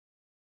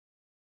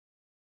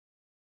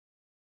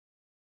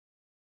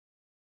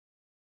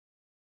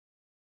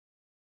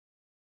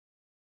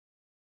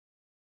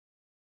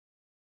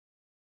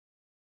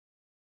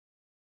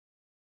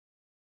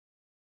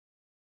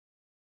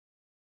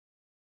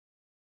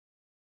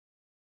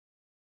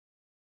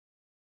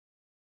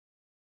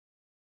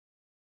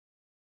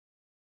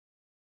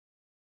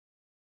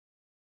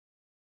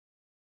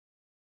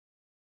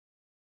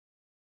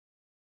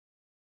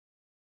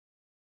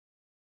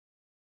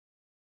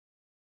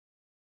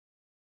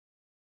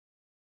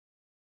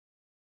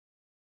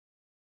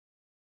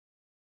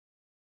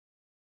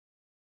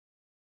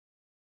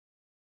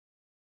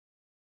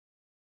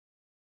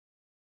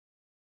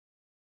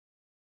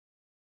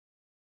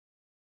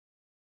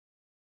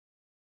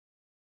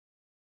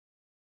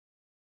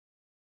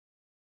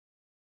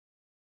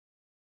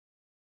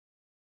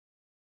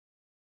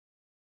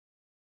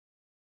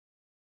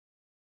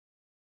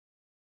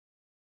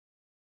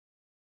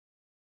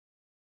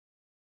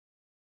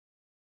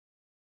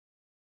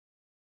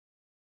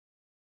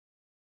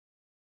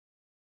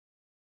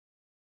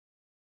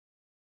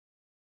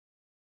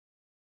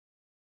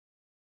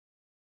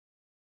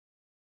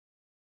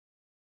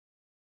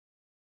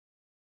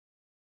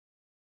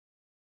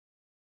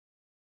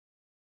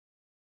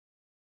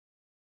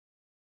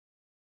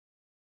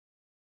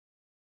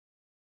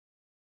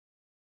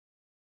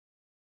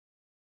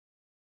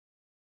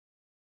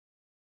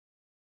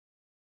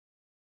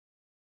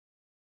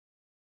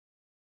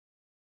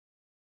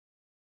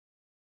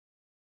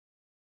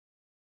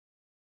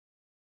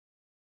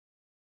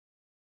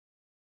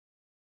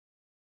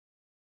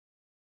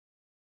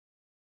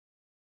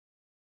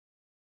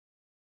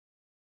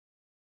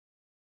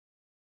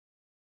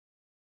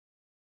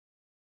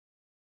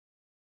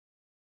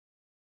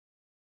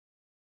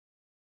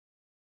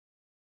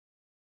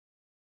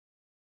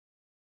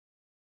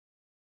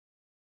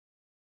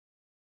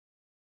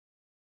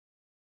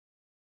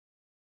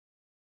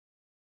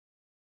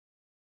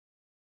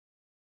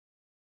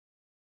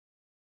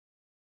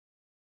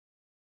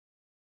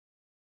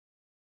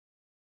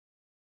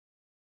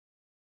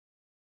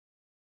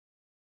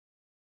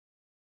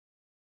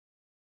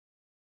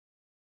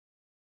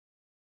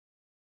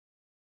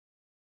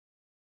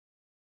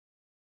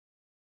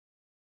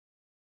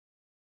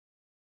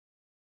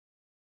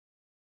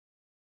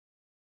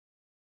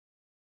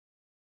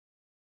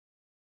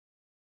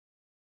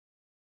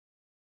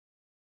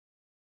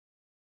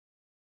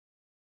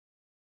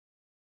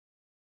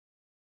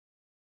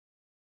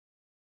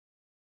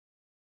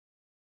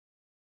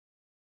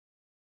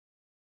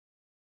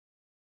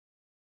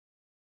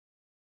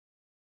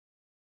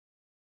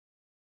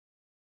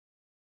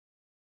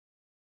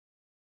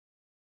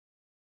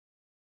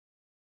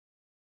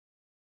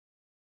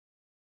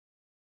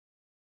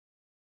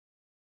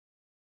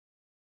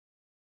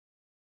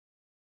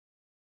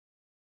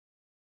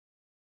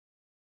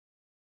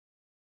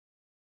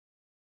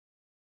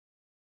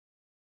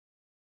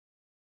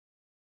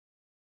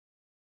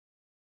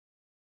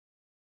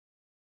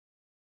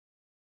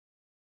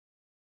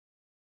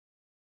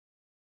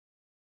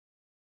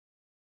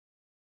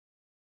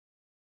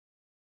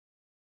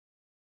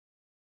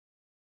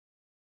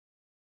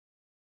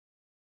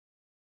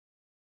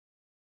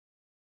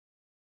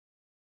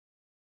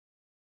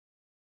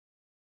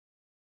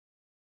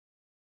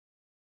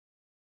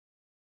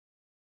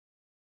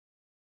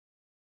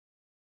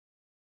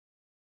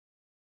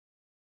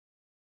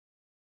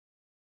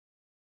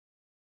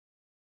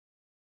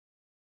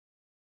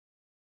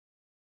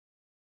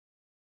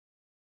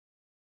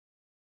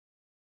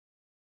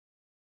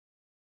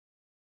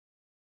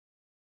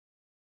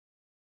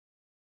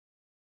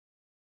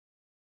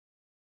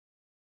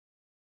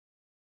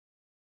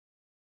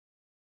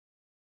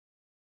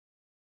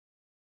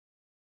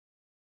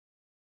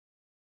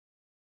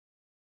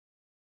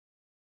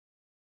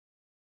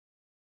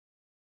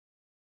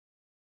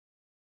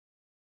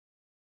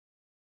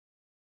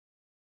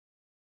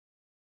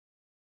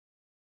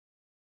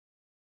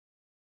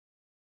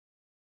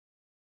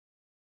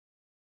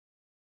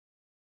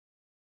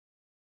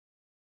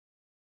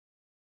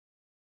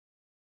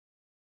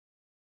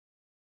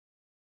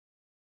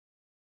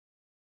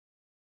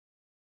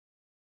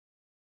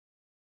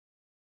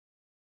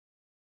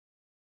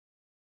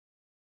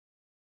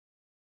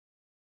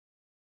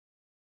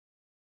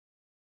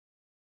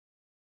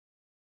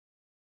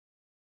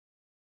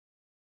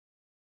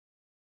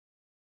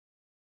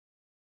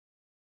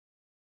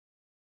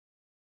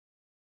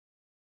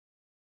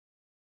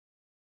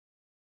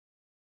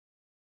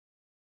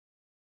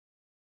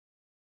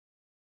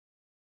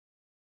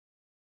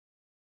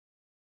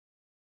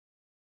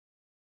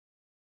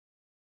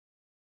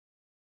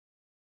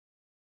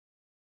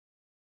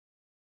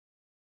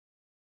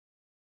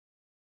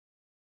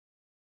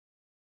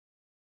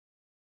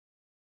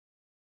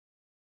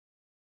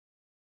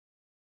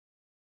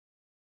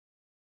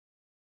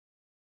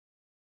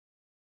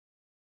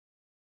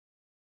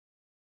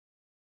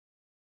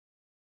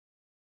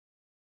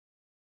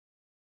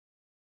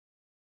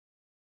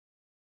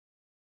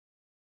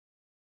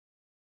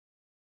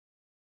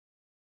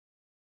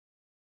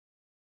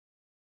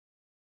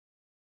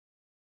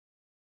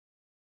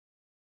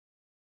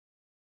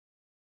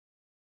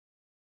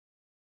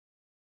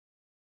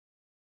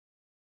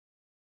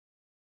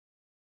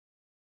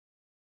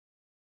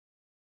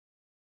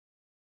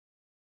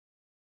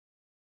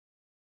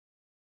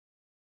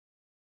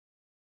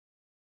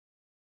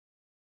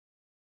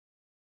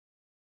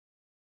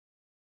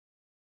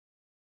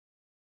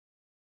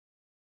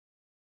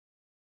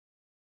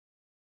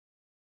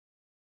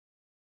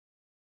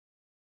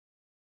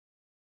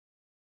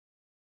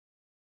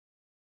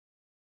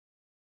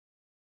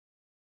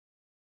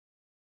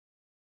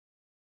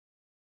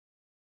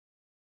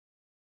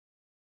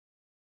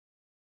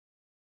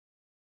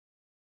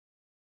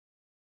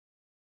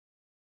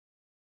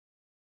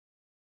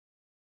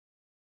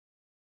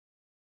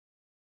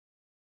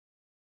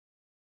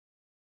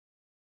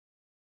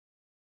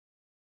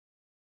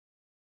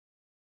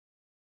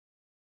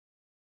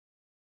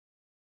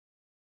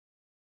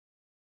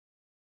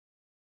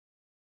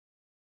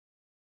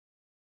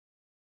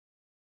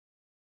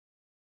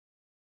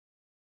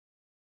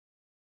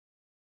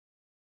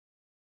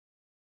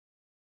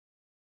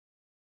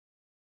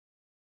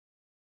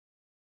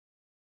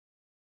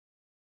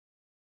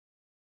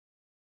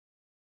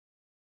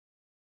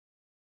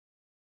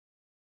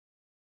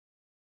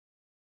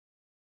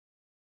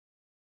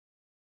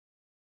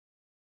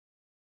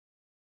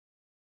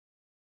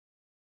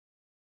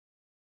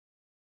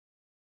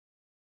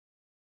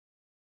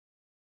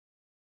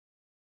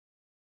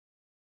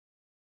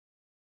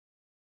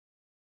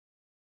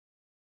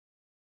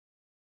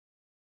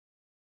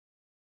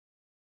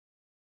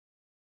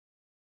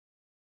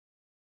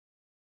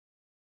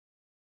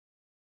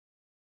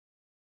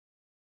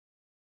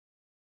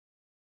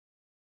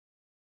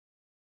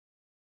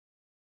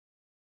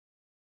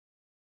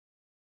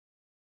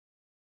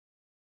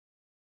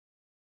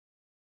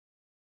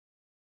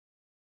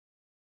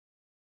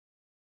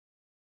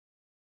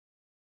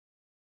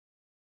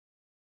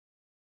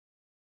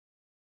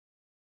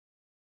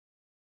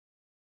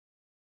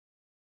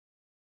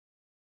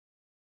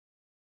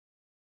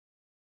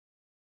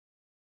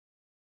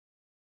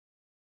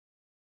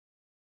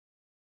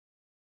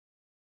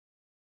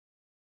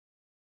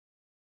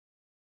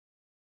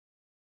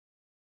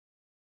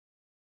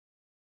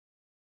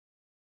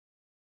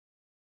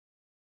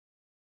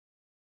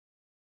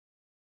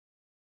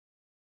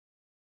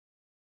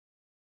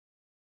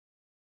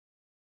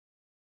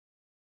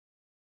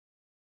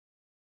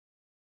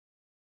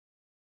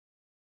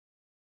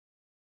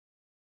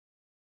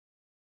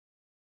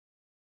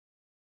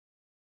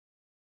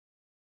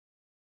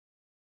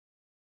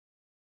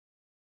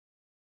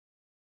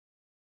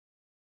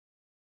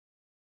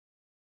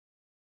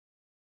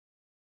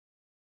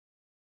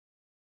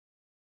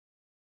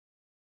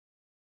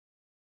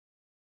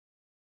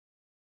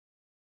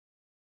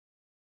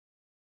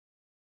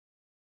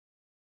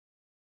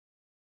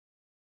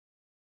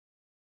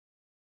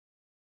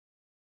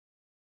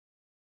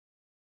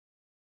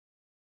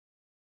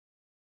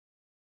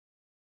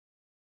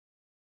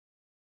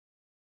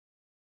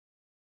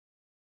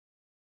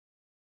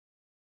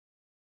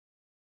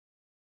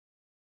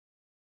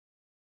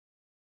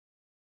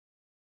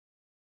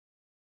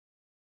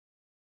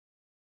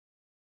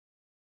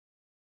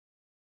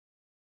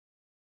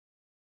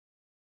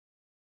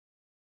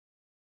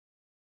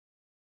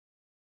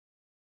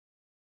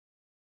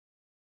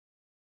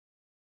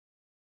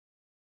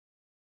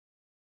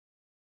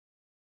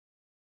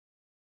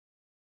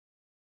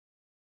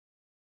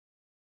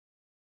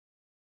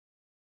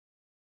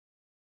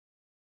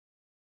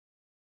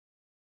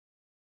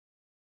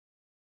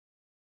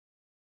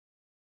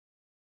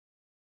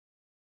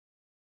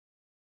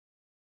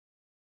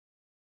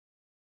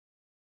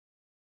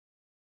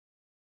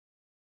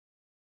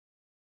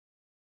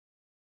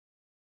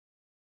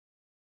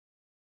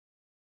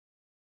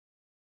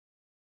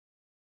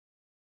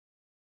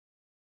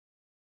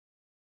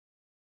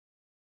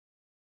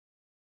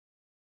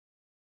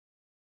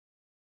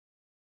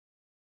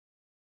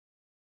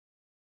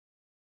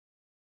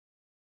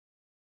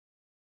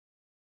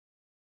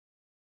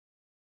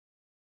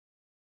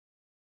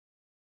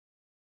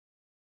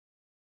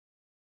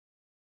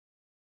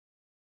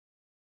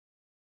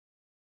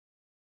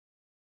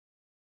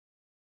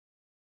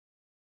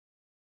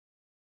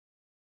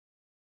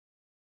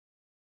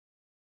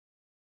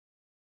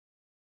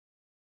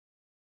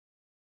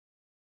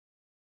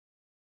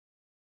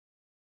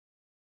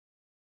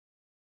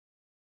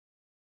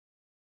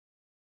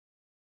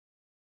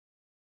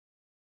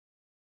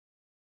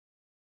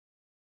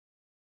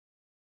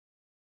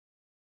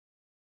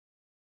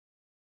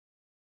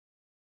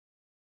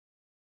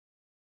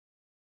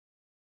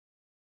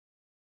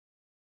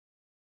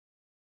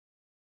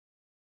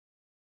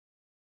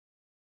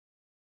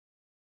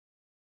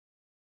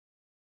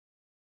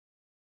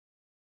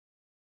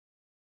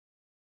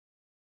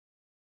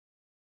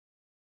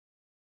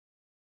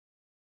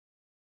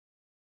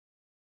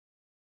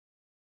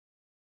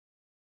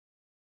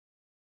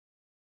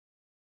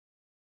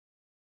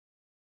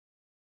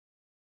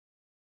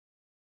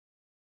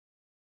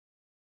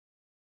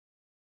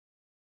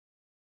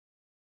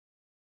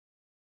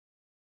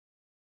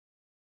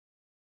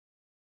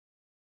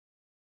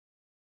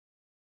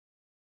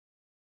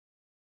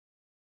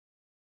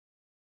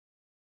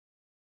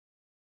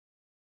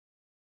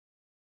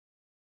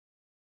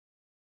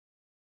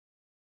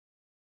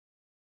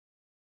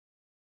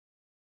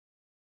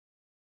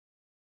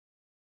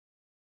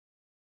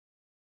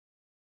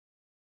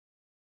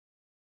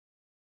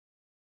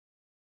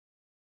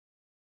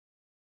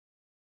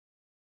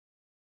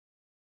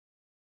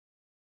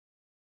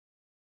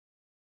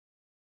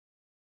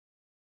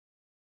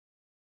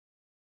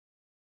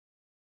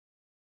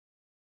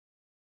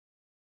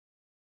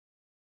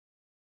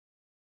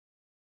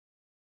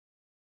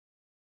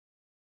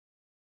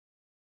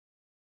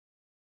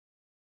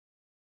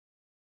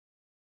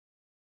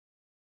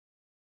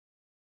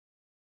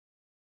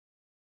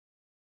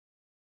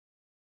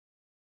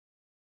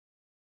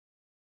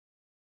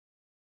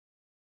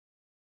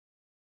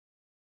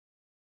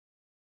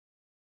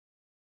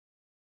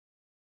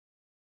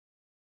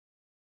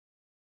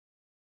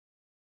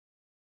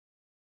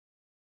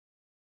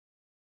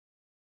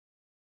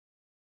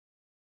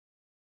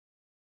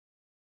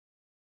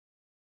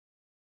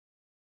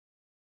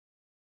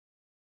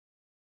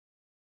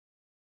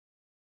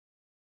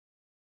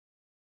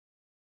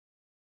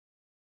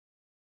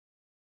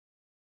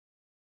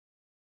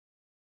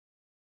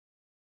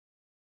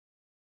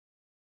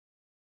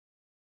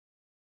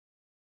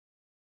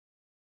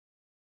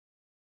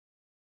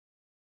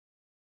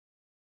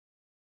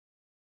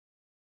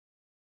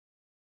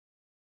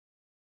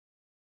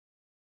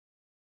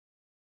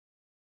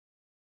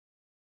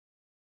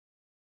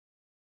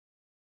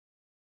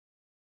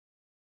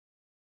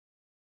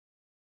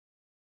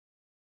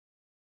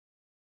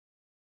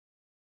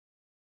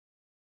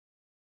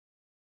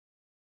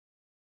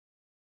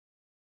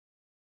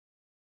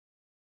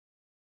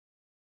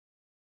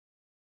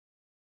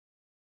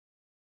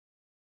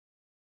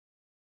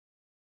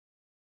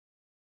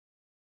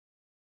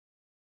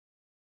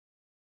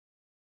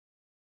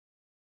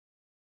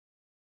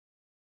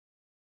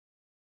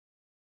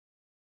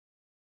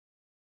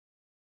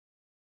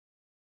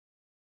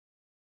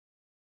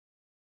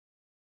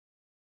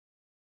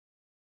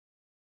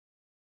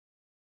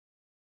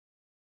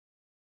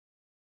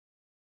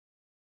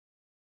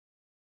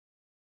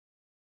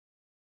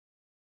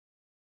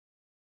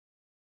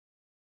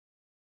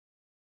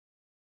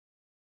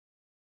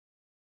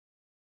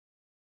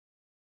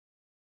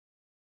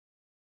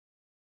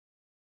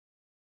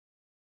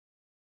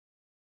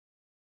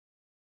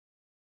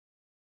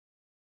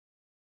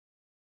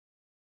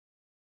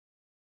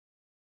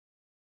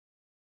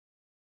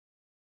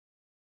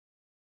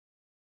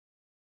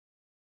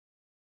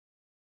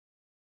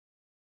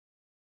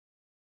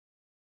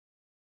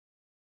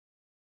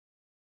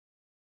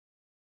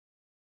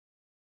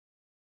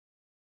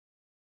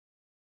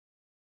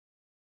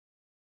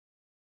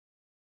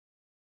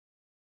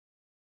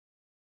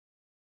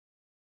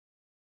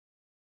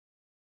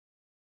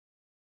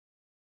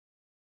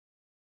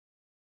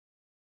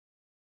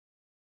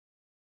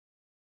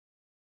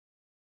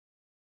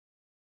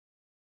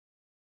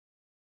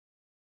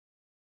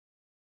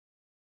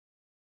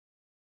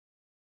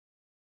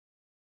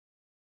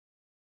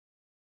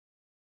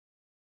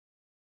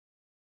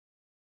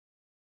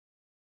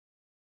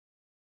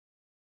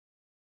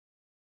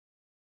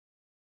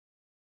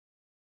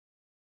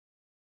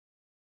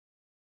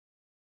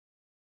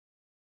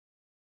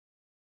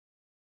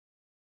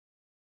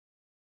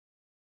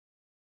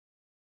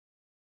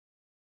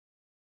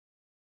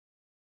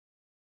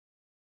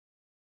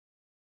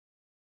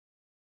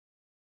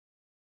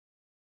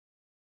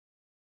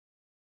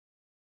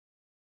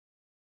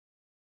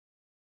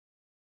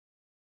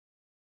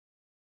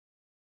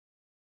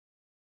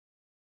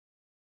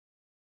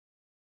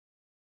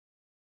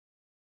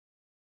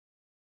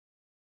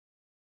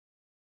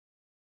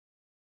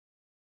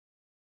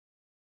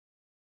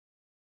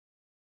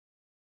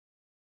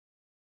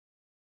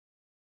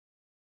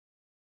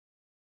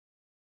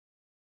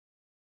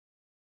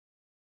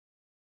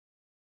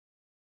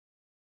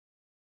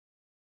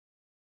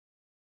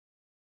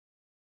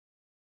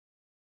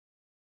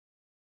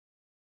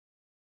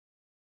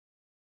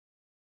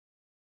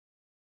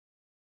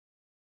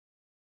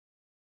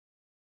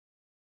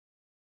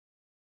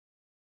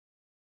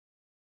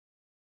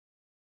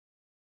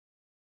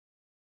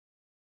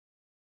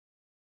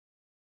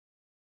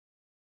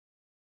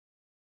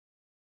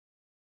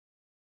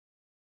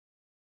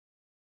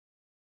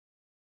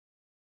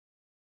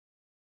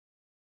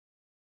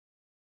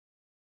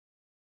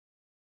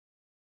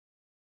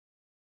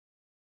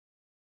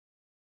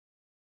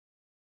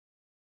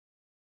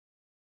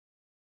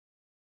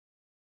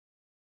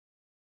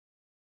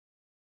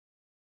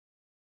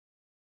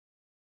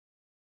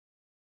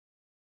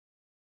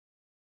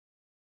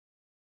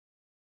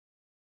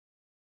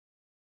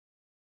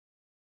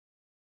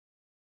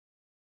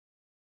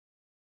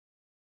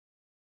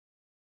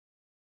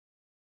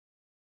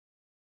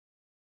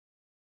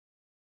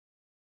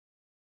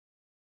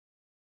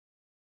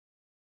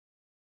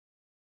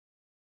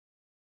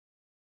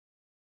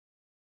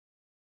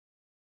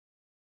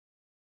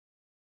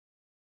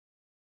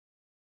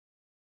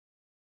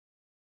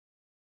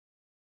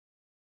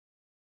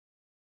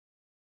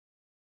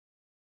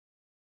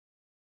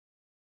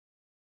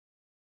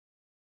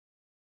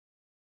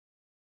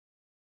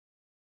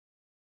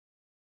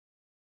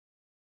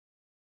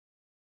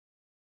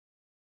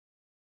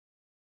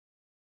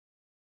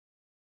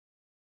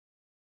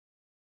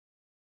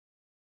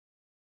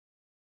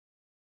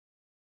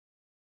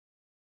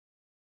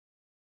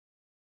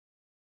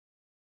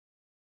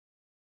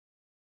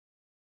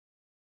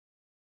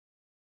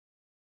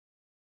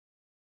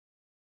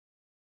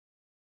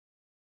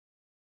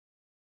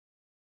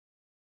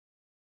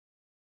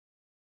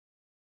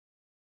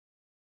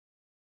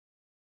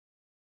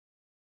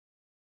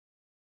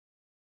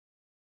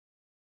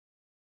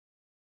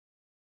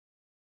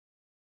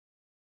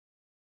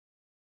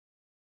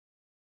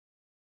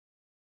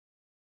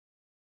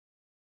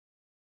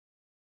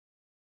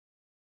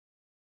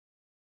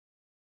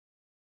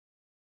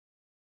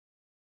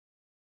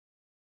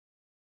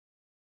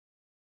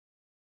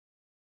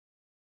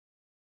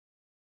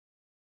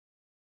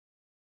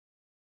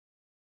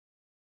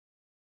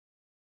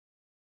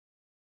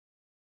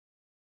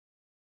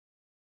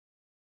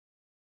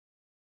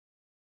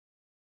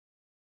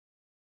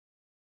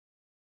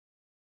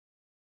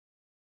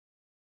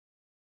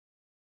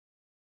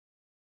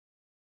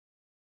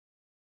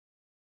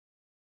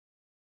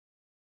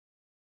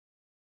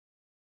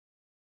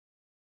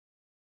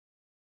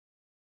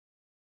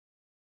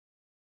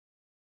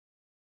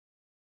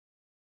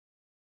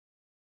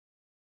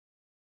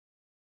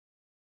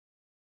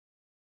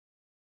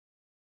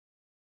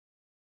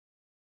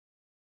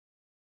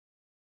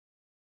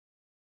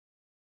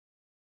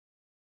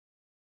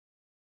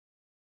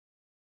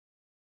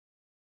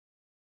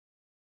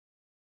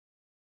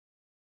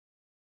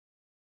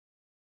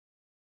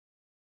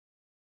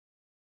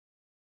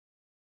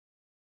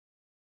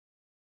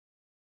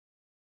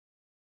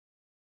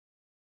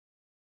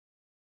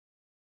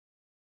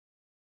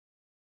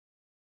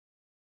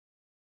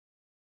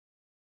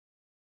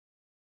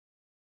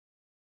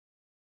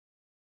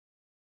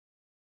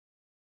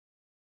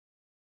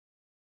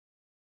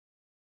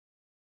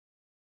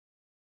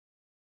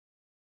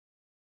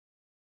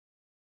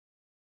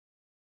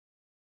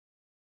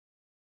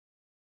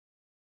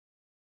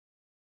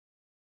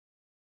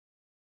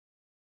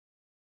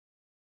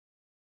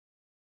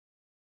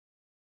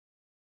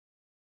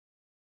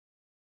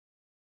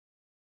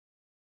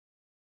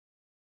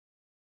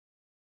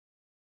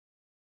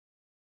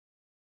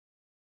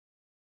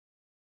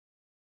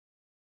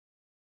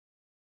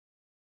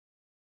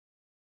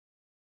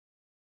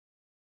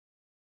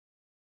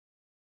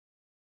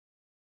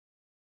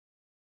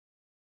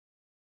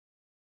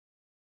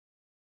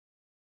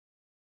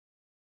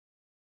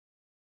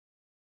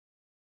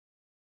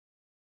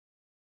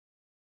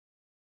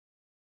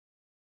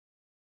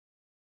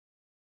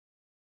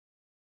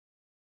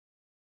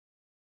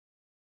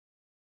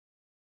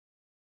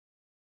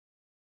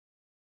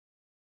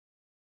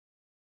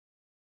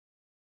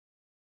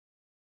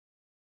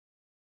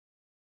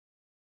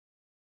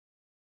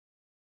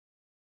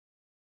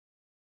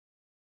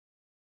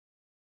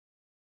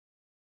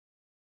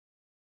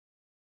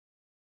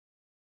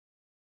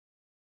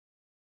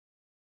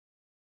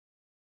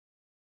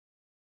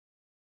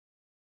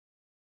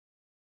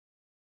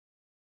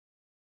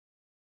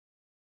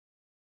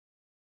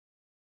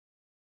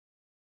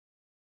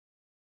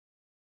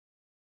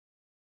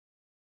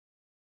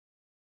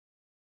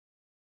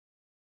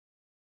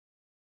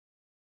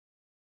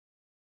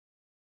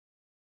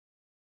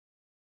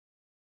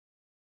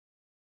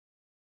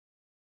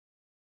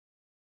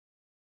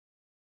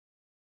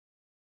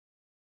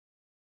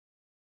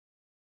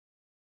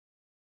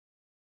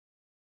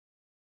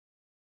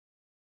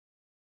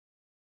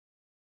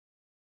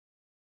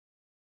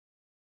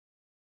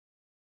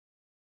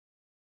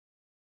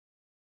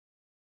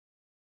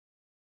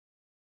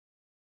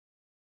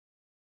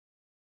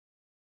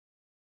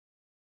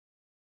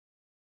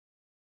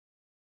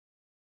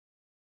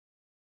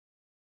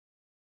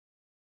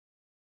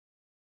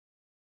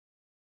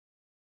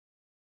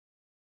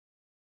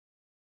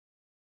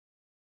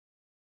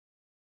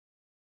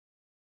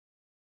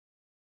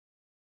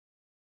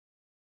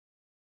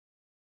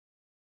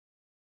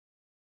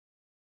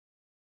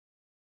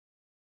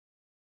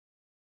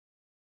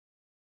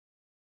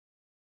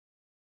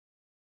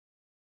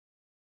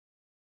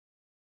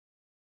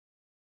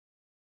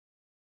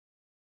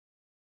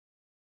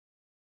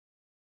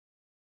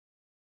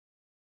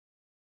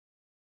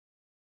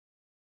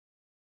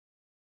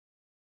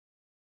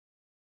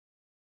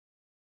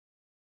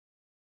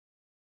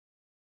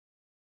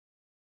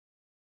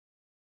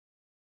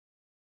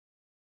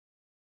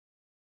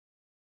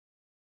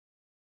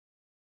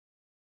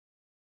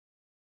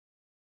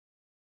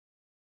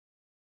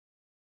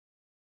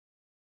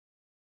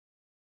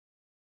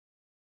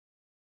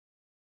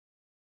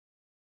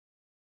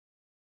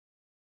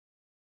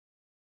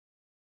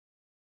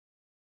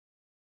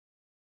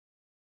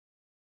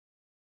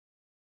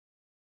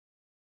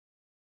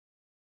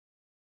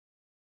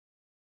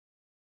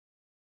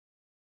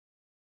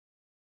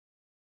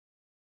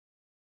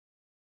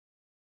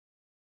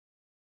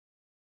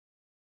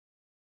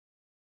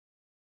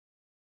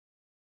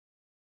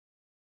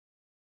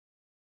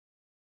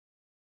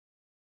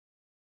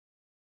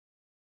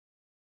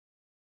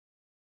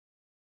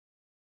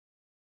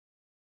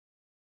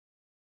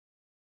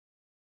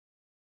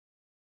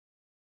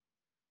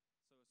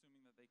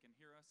they can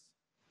hear us,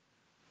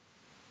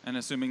 and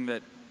assuming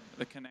that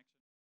the connection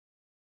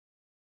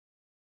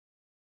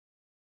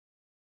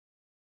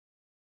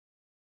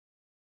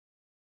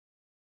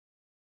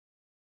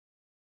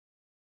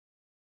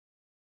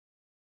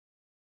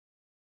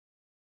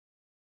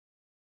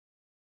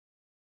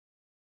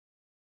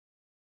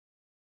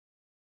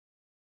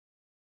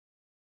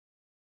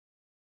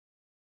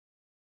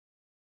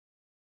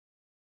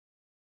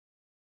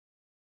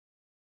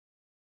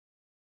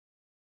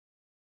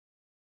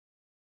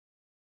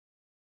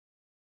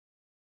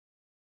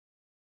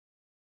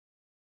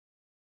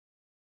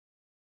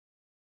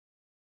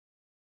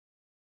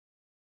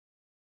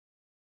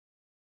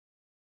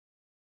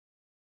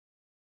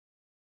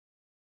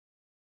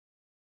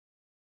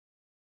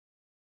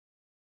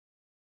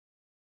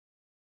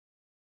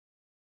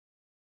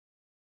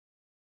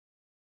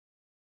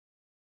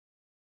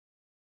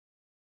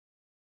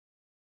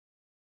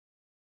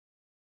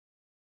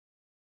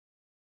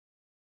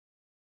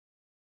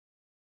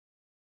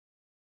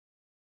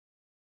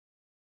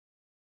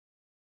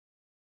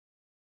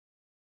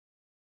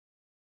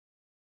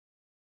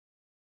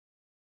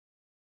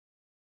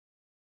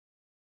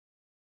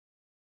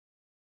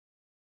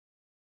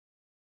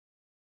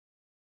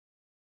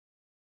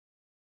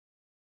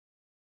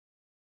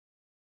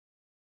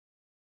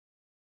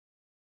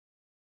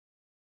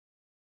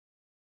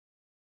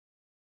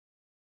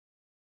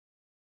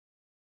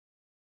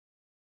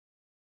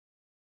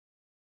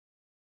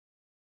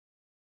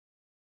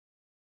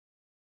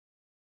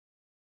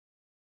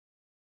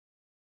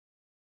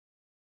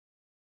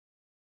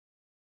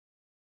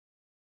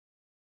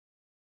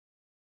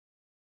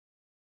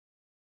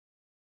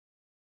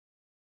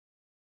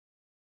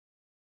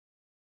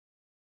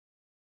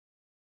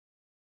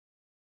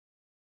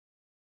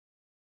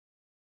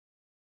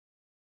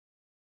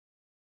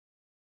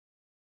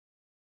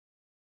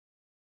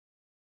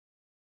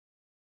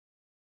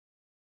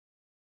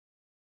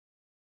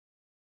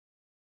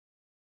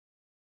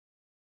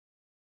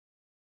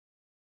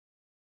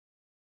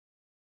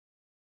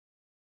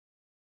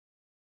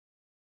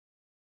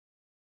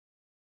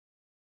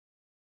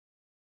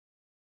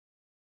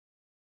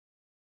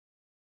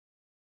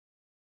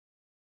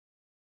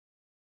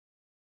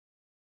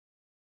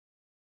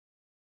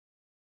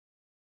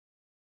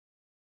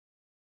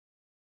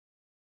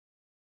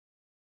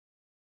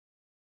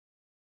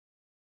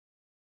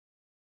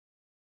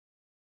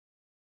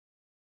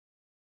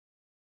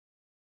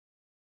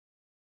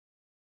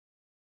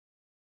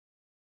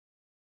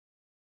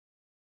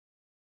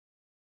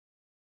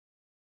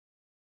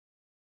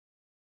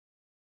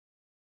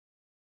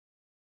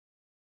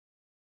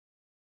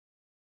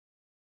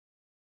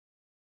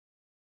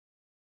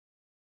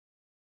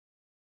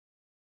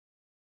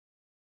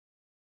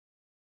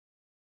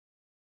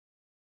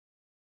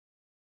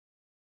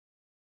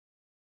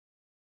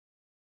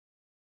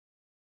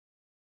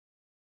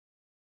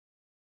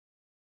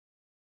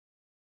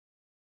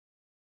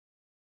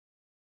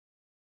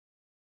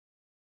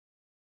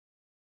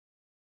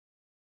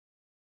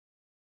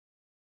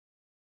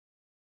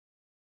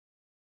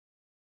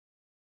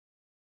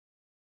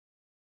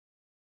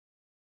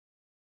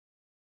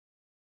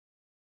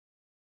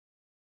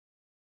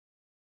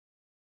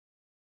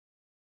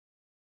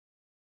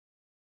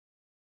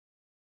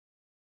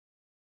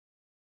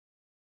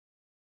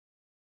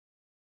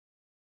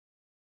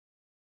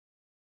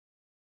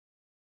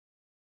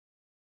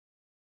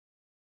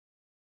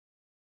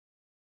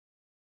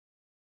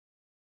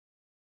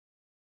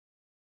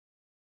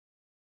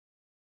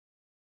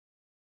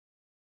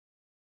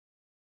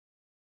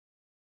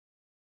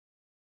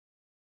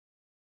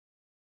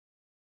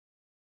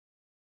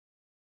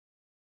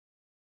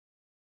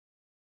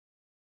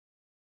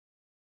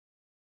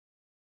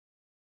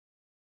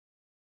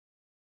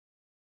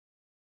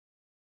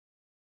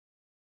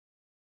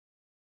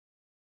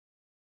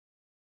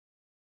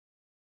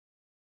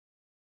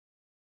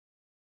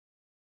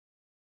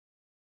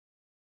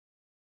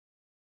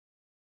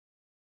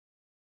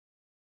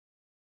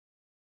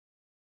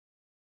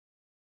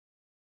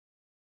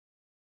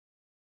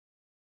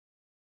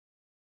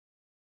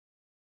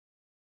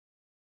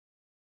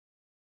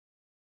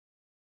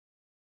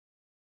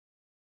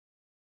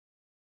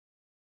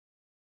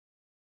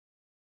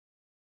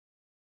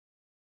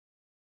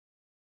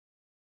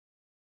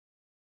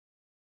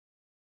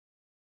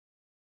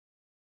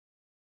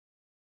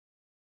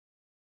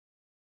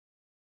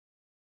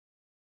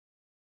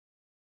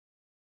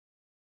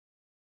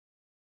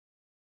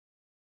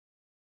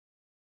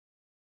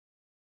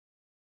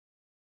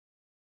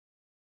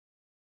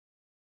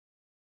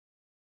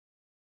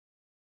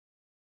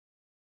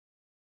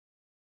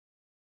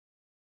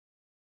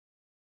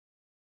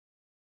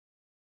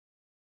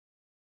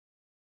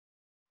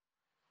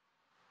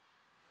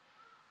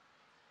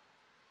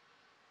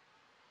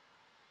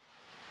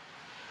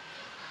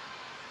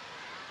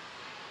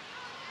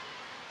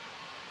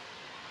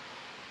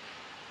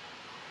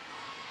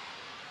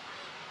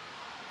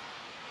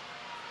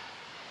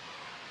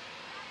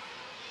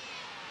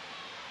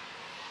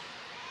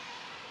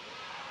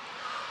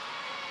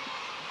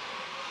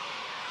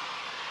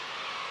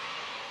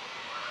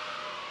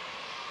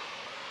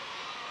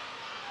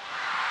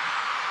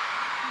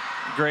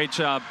Great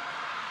job.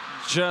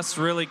 Just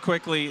really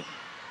quickly,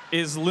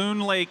 is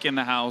Loon Lake in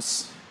the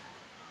house?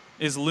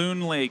 Is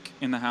Loon Lake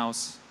in the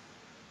house?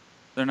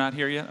 They're not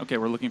here yet? Okay,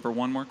 we're looking for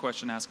one more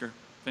question asker.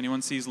 If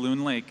anyone sees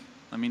Loon Lake,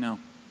 let me know.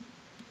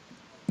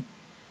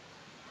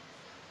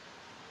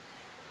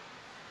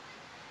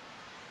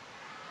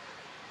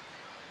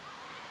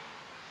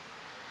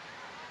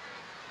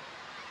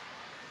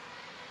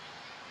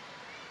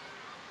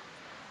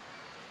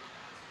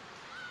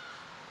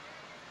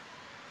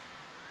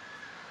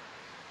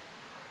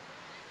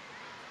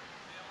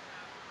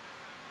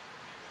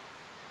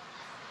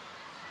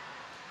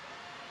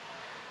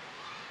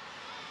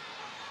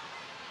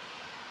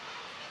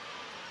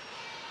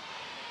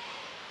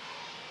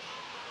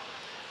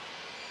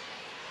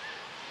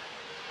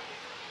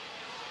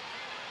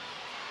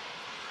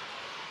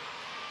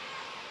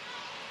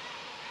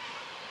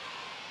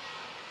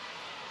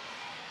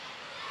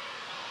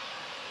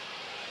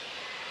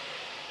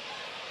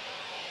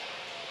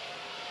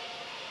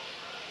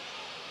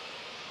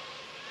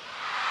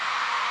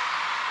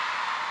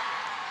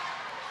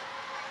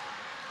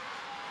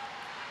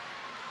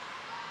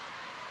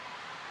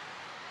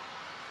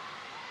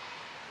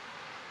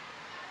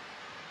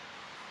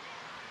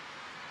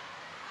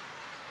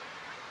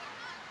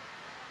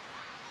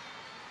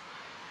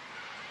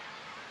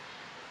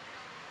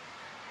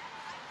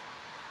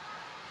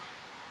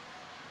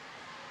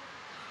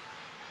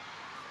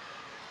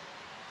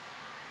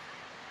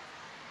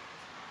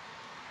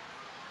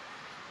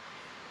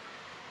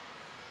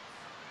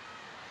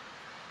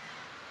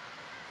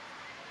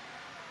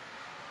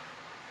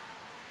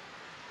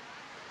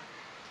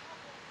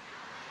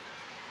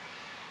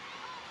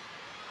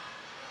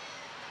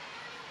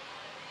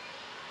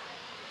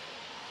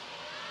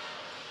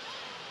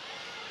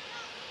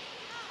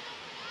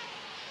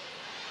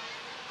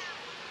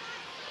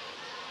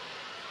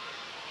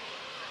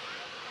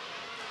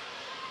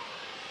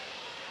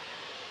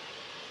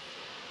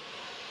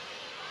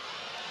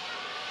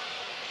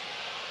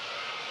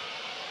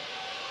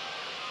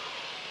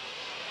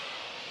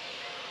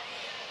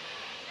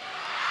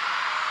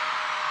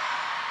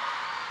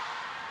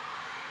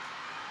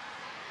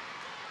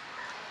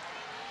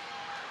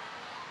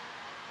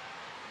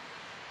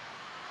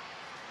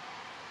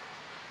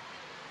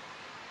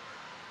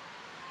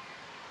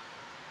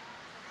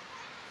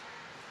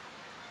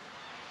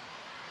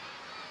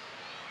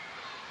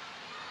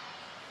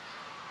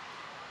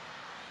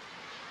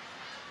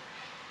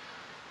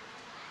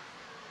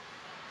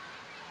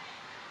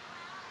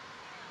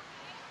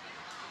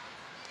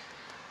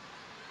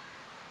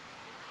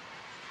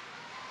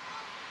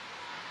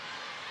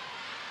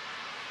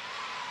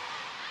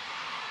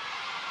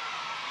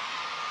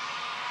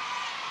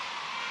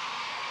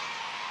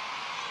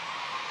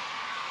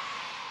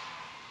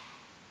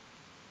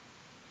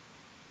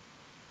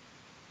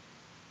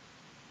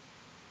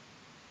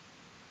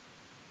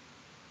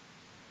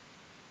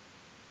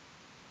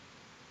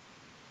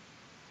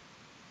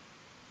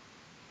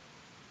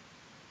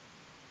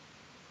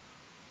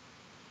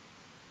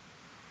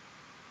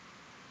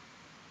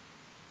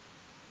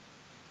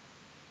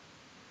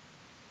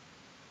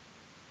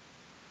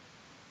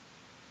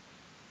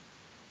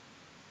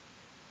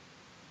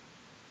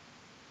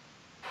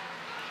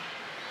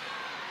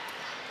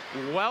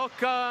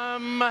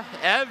 Welcome,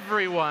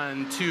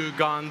 everyone, to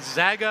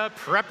Gonzaga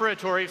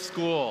Preparatory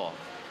School.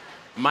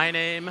 My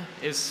name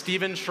is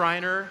Stephen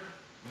Schreiner.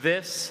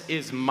 This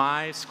is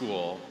my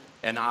school,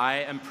 and I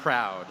am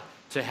proud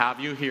to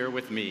have you here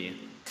with me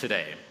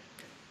today.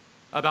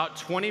 About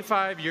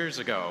 25 years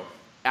ago,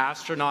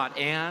 astronaut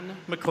Anne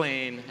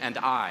McClain and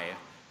I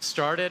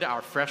started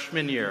our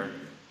freshman year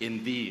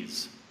in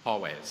these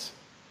hallways.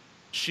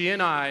 She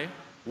and I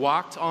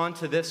walked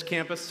onto this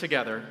campus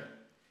together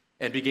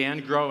and began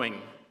growing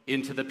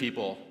into the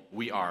people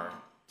we are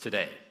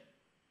today.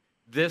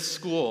 This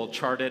school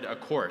charted a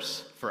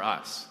course for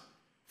us,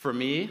 for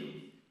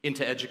me,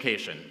 into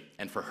education,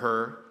 and for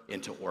her,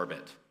 into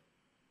orbit.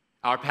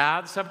 Our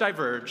paths have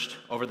diverged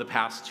over the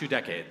past 2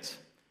 decades,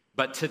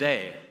 but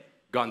today,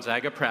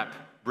 Gonzaga Prep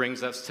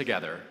brings us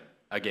together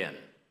again.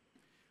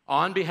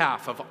 On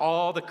behalf of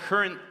all the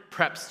current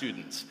prep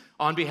students,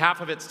 on behalf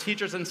of its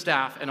teachers and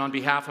staff, and on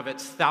behalf of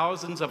its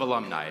thousands of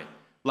alumni,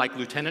 like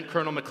Lieutenant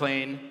Colonel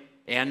McClain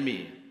and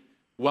me,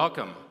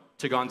 welcome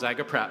to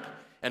Gonzaga Prep,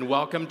 and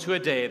welcome to a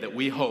day that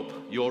we hope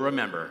you'll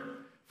remember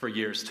for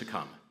years to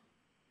come.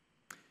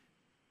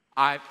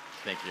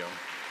 Thank you.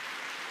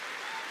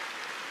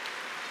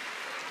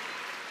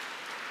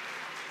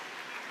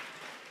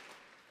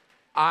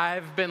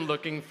 I've been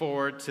looking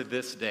forward to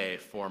this day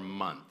for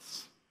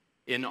months.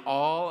 In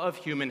all of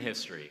human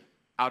history,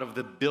 out of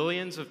the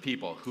billions of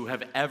people who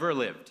have ever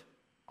lived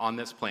on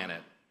this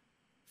planet,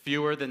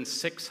 fewer than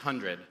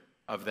 600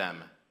 of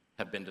them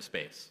have been to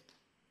space.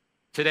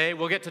 Today,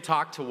 we'll get to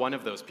talk to one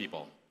of those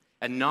people,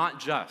 and not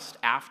just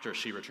after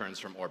she returns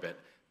from orbit,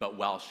 but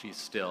while she's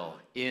still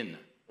in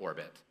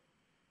orbit,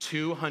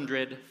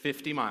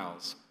 250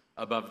 miles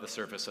above the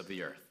surface of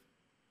the Earth.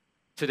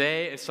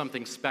 Today is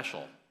something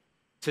special.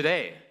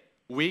 Today,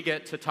 we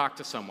get to talk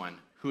to someone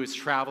who is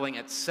traveling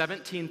at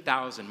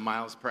 17,000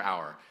 miles per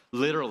hour,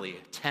 literally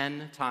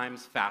 10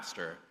 times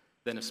faster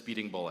than a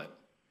speeding bullet.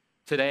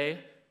 Today,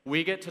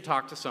 we get to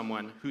talk to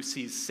someone who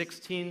sees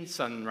 16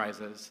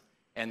 sunrises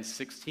and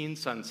 16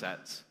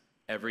 sunsets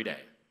every day.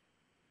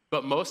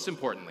 But most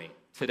importantly,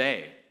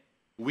 today,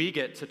 we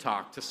get to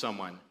talk to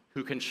someone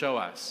who can show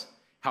us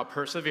how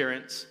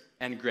perseverance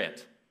and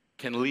grit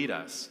can lead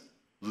us,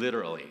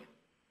 literally,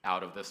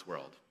 out of this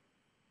world.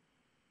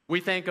 We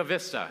thank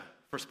Avista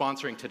for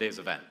sponsoring today's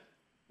event.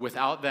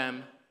 Without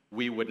them,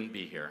 we wouldn't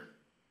be here.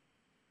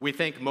 We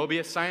thank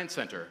Mobius Science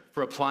Center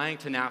for applying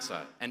to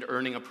NASA and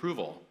earning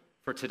approval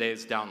for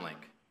today's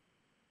downlink.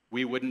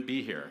 We wouldn't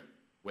be here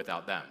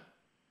without them.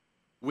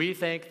 We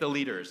thank the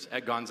leaders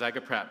at Gonzaga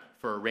Prep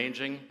for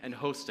arranging and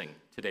hosting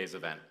today's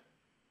event.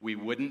 We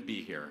wouldn't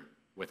be here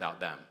without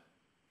them.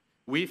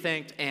 We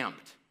thanked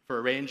AMPed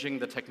for arranging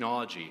the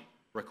technology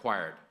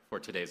required for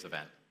today's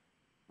event.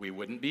 We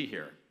wouldn't be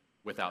here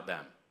without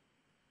them.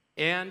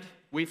 And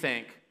we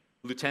thank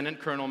Lieutenant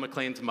Colonel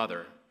McClain's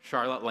mother,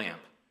 Charlotte Lamp,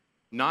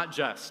 not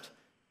just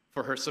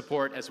for her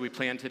support as we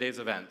plan today's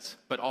events,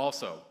 but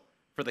also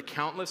for the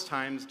countless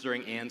times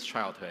during Anne's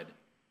childhood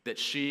that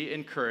she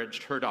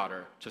encouraged her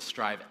daughter to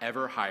strive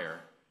ever higher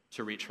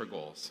to reach her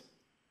goals.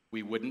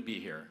 We wouldn't be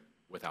here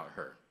without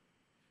her.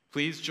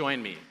 Please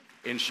join me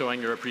in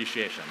showing your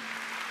appreciation.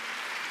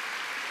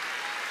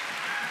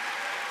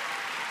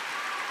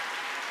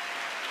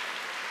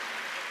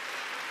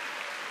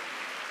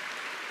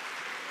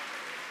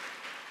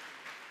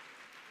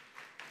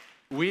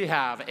 We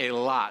have a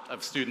lot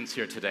of students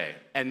here today,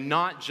 and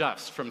not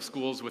just from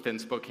schools within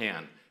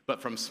Spokane, but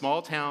from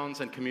small towns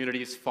and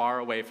communities far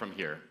away from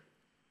here.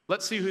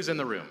 Let's see who's in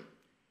the room.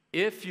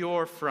 If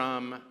you're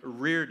from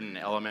Reardon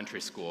Elementary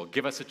School,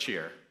 give us a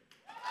cheer.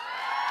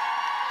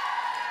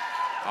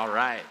 All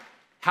right.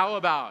 How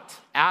about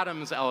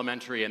Adams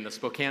Elementary in the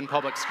Spokane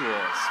Public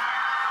Schools?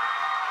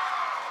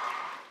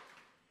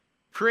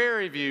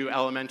 Prairie View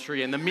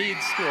Elementary in the Meade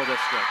School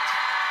District.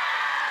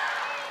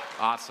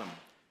 Awesome.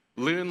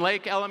 Loon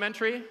Lake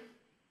Elementary?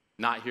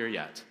 Not here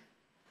yet.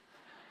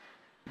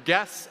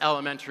 Guess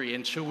Elementary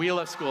in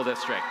Chewelah School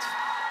District.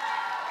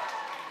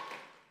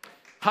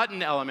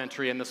 Hutton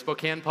Elementary in the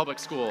Spokane Public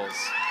Schools.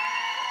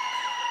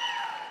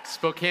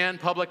 Spokane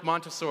Public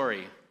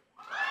Montessori.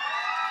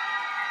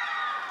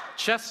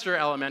 Chester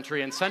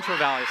Elementary in Central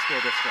Valley School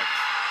District.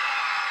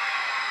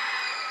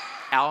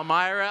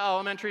 Elmira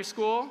Elementary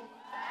School.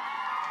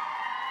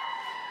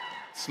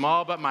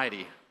 Small but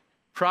mighty.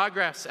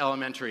 Progress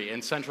Elementary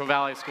in Central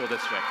Valley School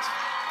District.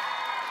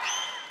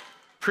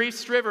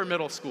 Priest River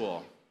Middle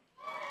School.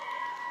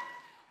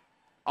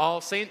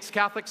 All Saints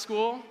Catholic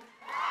School.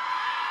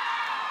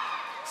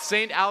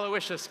 St.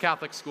 Aloysius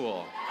Catholic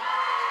School.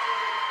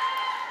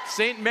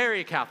 St.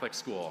 Mary Catholic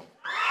School.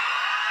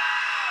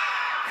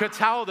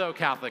 Cataldo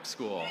Catholic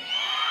School.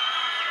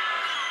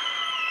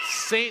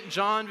 St.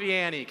 John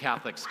Vianney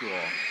Catholic School.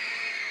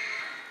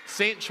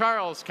 St.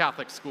 Charles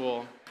Catholic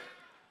School.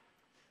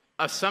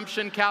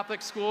 Assumption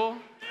Catholic School.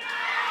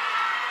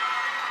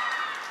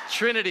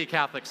 Trinity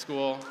Catholic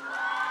School.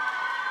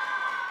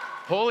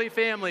 Holy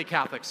Family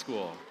Catholic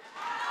School.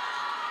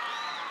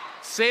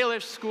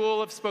 Salish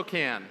School of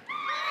Spokane.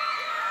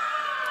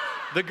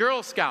 The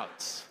Girl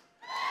Scouts.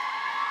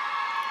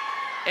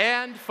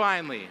 And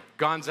finally,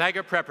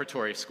 Gonzaga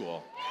Preparatory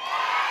School.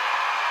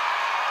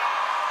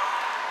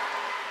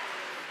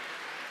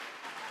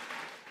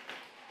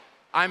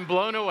 I'm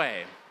blown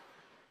away.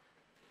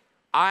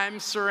 I'm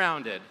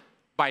surrounded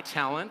by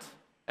talent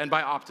and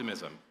by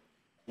optimism.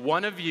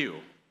 One of you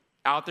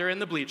out there in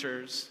the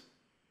bleachers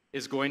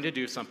is going to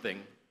do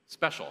something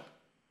special.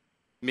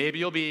 Maybe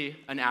you'll be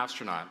an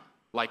astronaut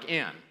like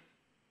Anne.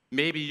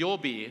 Maybe you'll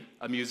be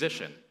a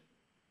musician,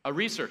 a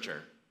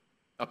researcher,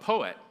 a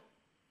poet,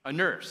 a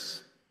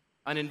nurse,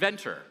 an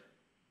inventor,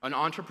 an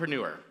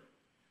entrepreneur.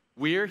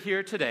 We're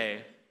here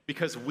today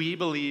because we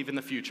believe in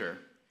the future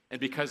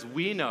and because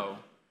we know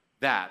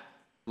that,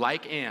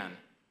 like Anne,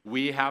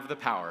 we have the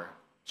power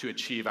to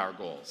achieve our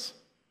goals.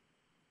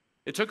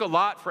 It took a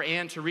lot for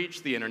Anne to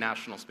reach the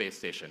International Space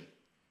Station.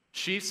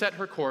 She set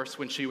her course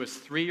when she was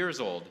 3 years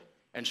old,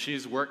 and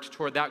she's worked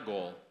toward that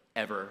goal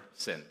ever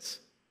since.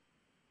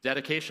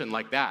 Dedication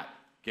like that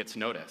gets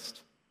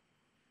noticed.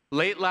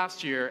 Late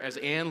last year, as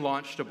Anne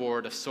launched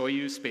aboard a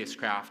Soyuz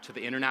spacecraft to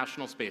the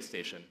International Space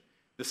Station,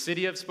 the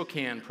city of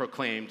Spokane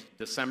proclaimed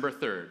December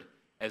 3rd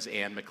as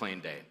Anne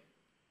McClain Day.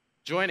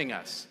 Joining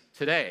us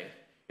today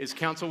is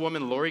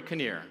Councilwoman Lori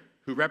Kinnear,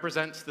 who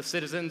represents the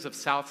citizens of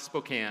South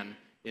Spokane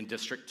in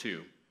District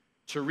 2,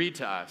 to read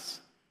to us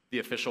the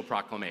official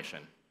proclamation.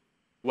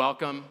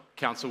 Welcome,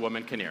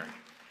 Councilwoman Kinnear.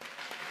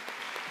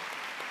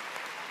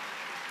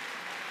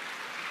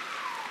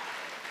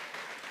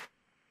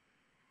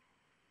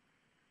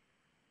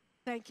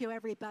 Thank you,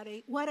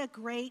 everybody. What a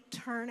great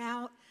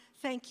turnout.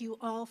 Thank you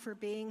all for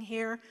being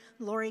here.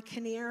 Lori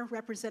Kinnear,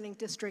 representing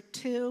District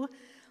 2.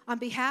 On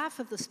behalf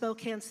of the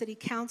Spokane City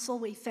Council,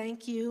 we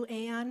thank you,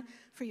 Anne,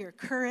 for your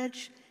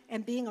courage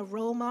and being a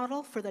role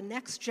model for the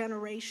next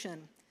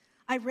generation.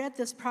 I read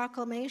this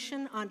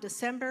proclamation on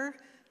December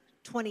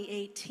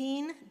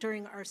 2018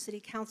 during our City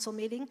Council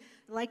meeting.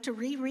 I'd like to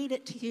reread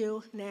it to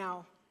you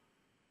now.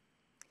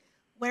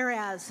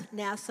 Whereas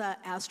NASA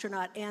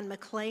astronaut Anne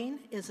McClain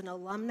is an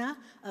alumna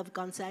of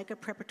Gonzaga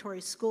Preparatory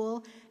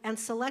School and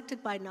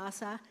selected by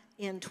NASA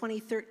in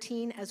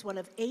 2013 as one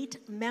of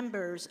 8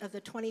 members of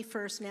the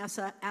 21st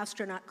NASA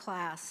astronaut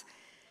class.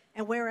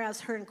 And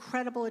whereas her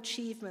incredible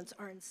achievements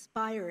are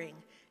inspiring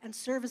and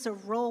serve as a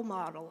role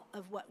model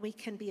of what we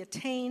can be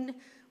attained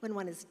when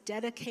one is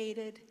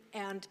dedicated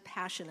and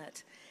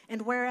passionate.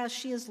 And whereas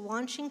she is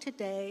launching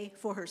today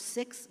for her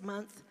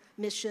 6-month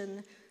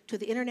mission to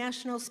the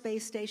International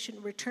Space Station,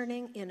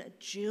 returning in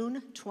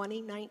June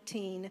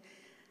 2019.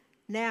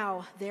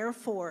 Now,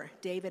 therefore,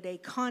 David A.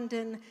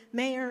 Condon,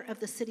 Mayor of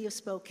the City of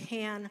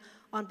Spokane,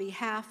 on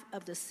behalf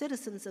of the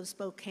citizens of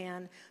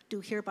Spokane, do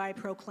hereby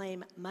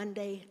proclaim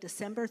Monday,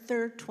 December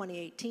 3rd,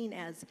 2018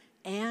 as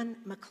Anne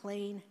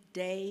McClain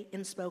Day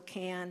in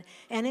Spokane,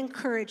 and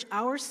encourage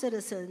our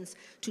citizens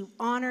to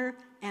honor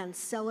and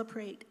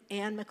celebrate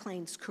Anne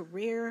McClain's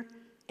career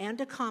and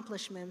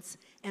accomplishments,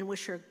 and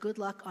wish her good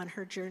luck on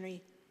her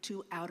journey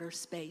to outer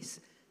space.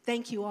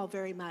 Thank you all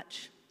very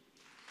much.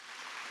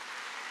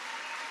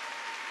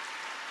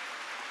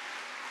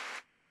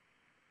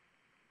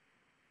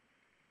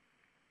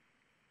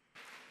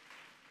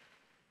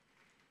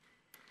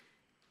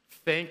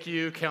 Thank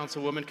you,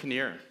 Councilwoman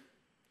Kinnear.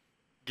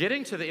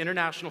 Getting to the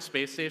International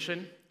Space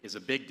Station is a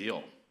big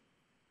deal.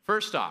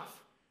 First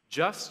off,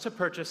 just to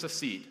purchase a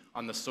seat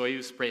on the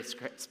Soyuz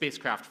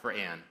spacecraft for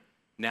Anne,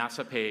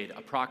 NASA paid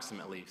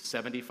approximately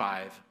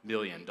 $75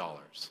 million.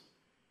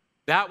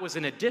 That was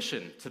in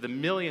addition to the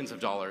millions of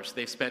dollars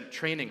they spent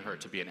training her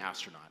to be an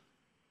astronaut,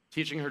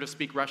 teaching her to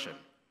speak Russian,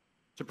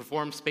 to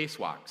perform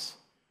spacewalks,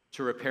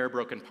 to repair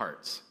broken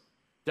parts,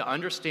 to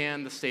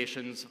understand the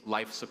station's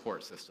life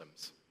support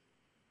systems.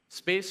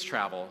 Space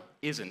travel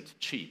isn't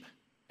cheap,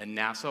 and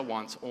NASA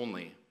wants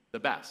only the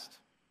best.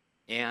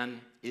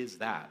 Anne is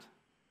that,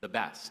 the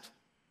best.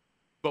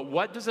 But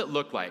what does it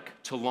look like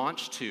to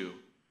launch to,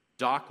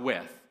 dock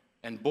with,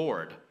 and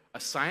board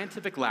a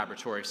scientific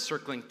laboratory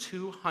circling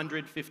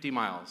 250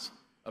 miles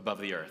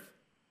above the Earth?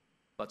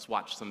 Let's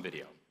watch some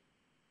video.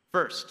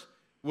 First,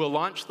 we'll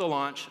launch the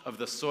launch of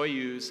the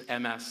Soyuz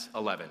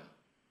MS-11.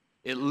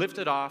 It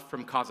lifted off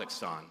from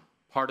Kazakhstan,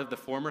 part of the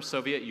former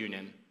Soviet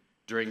Union,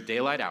 during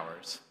daylight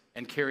hours,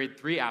 and carried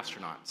 3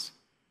 astronauts: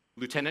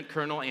 Lieutenant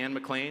Colonel Anne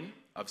McClain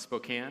of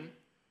Spokane,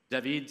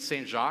 David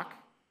Saint-Jacques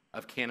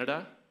of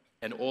Canada,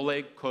 and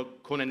Oleg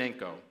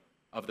Kononenko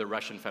of the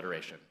Russian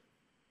Federation.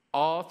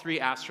 All 3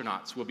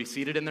 astronauts will be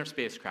seated in their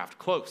spacecraft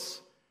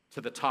close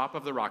to the top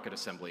of the rocket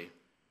assembly,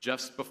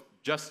 just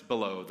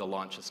below the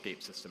Launch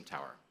Escape System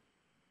tower.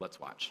 Let's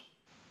watch.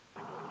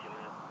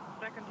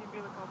 Second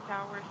umbilical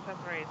tower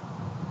separates.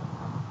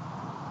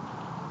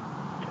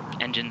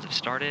 Engines have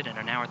started and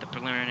are now at the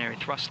preliminary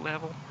thrust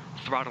level,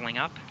 throttling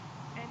up.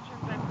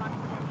 Engines at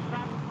maximum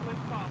thrust,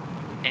 liftoff.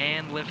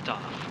 And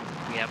liftoff.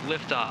 We have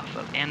liftoff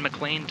of Anne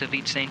McClain,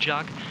 David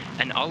Saint-Jacques,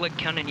 and Oleg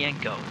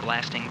Kononenko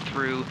blasting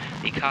through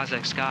the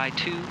Kazakh sky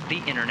to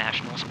the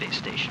International Space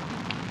Station.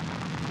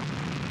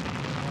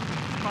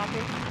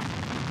 Copy.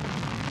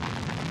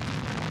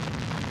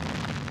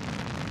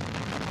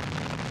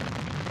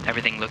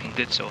 Everything looking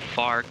good so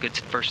far. Good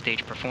first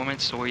stage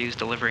performance. Soyuz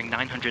delivering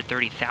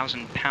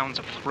 930,000 pounds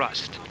of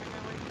thrust.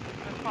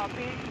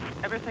 Copy.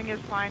 Everything is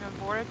fine on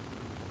board.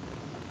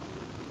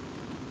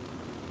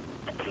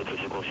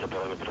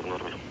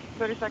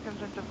 30 seconds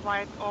into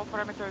flight. All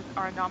parameters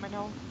are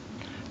nominal.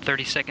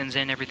 30 seconds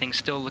in, everything's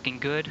still looking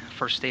good.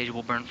 First stage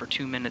will burn for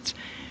 2 minutes.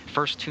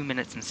 First 2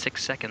 minutes and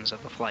 6 seconds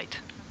of the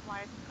flight.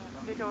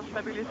 Vehicle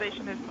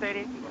stabilization is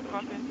steady.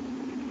 Copy.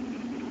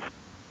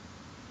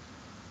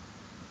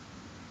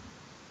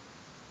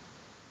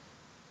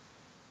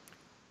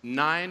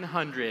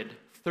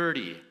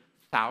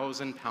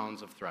 $930,000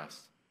 pounds of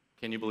thrust.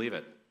 Can you believe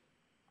it?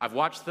 I've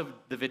watched the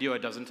video a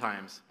dozen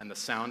times, and the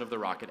sound of the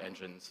rocket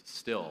engines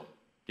still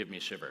give me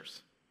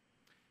shivers.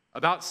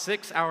 About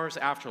 6 hours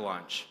after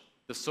launch,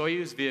 the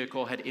Soyuz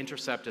vehicle had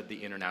intercepted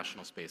the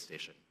International Space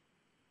Station.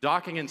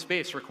 Docking in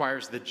space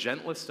requires the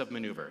gentlest of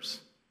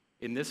maneuvers.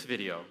 In this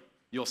video,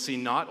 you'll see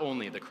not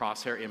only the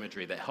crosshair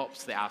imagery that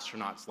helps the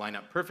astronauts line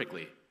up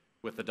perfectly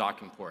with the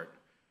docking port,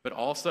 but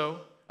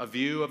also a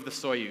view of the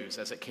Soyuz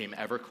as it came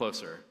ever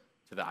closer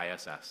to the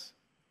ISS.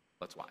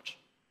 Let's watch.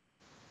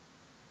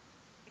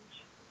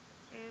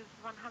 Is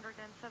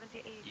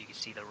 178. You can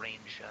see the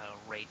range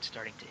rate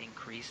starting to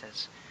increase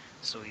as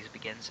Soyuz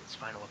begins its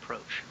final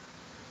approach.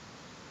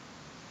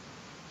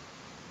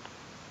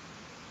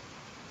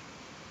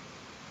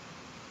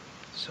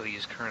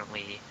 Soyuz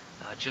currently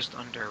just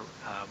under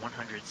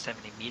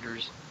 170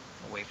 meters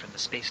away from the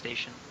space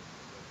station.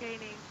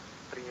 Gaining.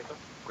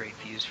 Great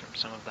views from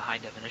some of the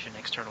high-definition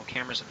external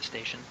cameras of the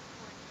station.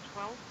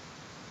 12.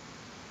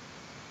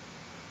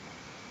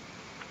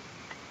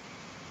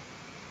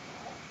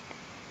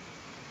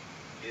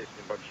 Есть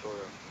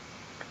небольшое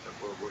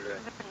такое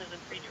гуляние.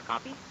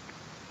 Copy.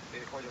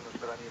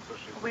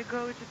 We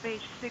go to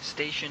page 6.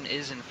 Station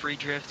is in free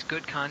drift.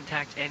 Good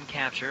contact and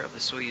capture of the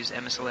Soyuz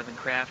MS-11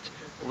 craft.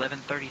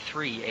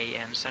 11:33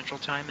 a.m. Central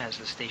Time as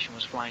the station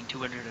was flying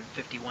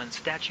 251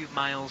 statute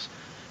miles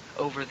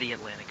over the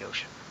Atlantic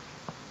Ocean.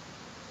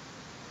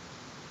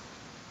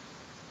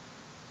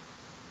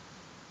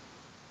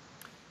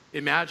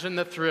 Imagine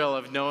the thrill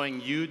of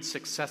knowing you'd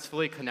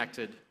successfully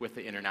connected with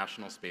the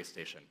International Space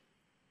Station.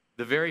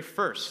 The very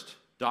first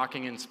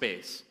docking in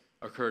space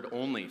occurred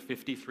only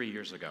 53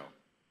 years ago,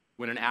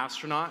 when an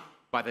astronaut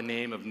by the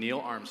name of Neil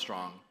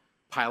Armstrong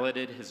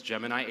piloted his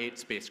Gemini 8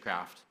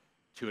 spacecraft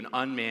to an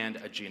unmanned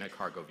Agena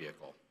cargo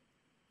vehicle.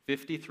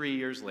 53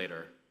 years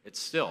later, it's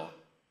still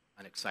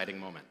an exciting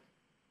moment.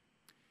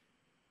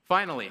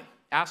 Finally,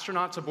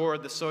 astronauts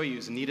aboard the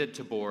Soyuz needed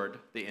to board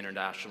the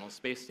International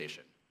Space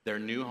Station, their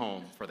new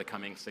home for the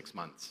coming 6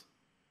 months.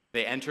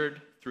 They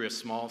entered through a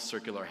small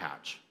circular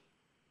hatch.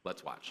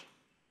 Let's watch.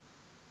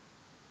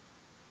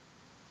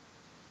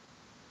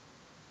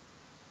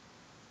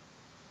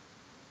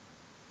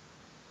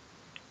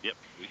 Yep,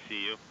 we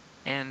see you.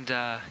 And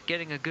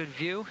getting a good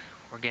view,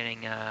 we're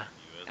getting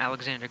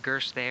Alexander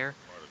Gerst there.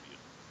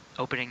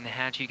 Opening the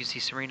hatch, you can see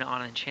Serena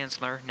Anand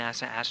Chancellor,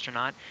 NASA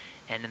astronaut,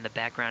 and in the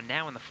background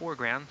now in the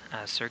foreground,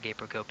 Sergei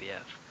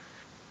Prokopyev.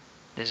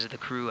 This is the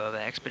crew of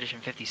Expedition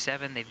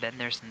 57. They've been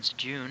there since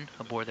June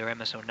aboard their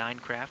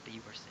MS-09 craft that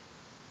you were seeing.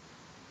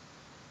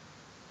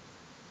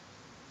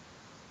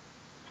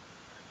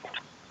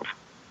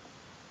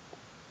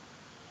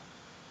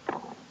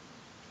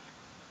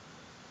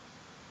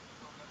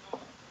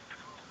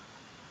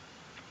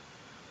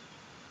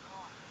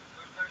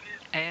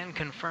 And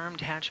confirmed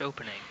hatch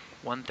opening,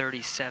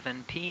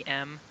 1:37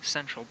 p.m.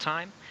 Central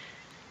Time.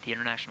 The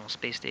International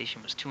Space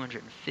Station was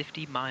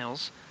 250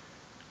 miles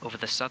over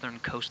the southern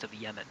coast of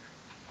Yemen.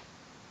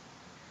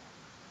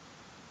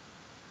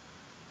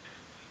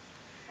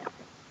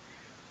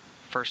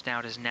 First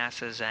out is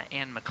NASA's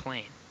Anne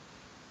McClain,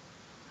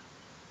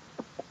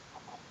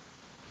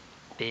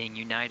 being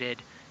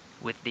united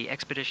with the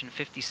Expedition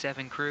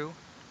 57 crew,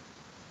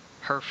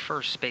 her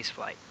first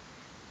spaceflight.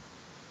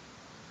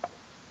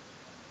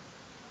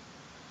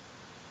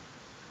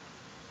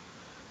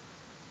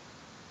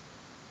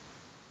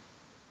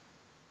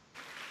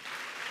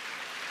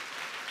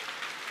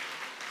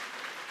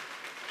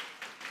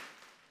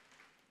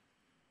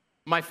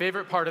 My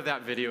favorite part of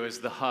that video is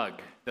the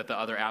hug that the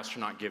other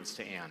astronaut gives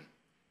to Anne.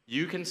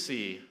 You can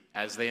see,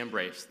 as they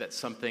embrace, that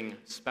something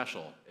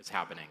special is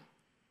happening.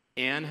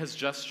 Anne has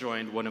just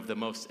joined one of the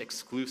most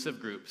exclusive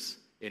groups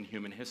in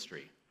human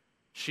history.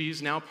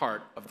 She's now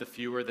part of the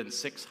fewer than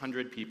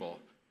 600 people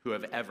who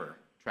have ever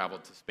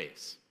traveled to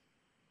space.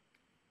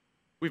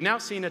 We've now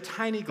seen a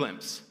tiny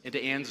glimpse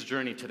into Anne's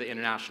journey to the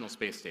International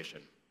Space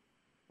Station.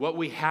 What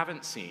we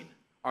haven't seen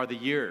are the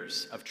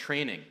years of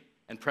training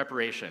and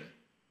preparation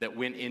that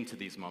went into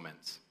these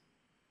moments.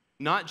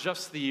 Not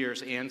just the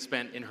years Anne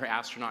spent in her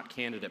astronaut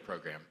candidate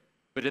program,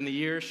 but in the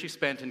years she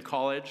spent in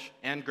college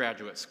and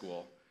graduate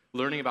school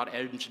learning about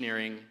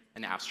engineering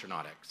and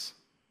astronautics.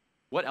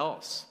 What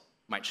else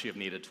might she have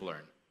needed to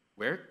learn?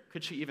 Where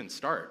could she even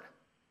start?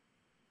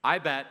 I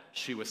bet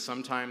she was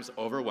sometimes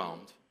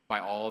overwhelmed by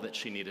all that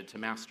she needed to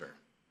master.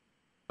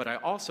 But I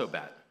also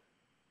bet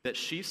that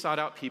she sought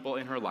out people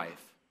in her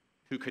life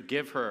who could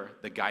give her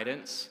the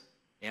guidance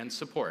and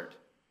support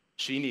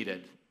she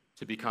needed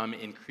to become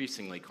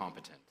increasingly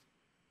competent.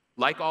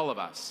 Like all of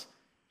us,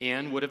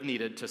 Anne would have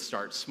needed to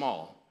start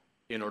small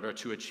in order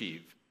to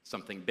achieve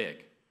something big.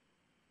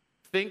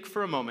 Think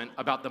for a moment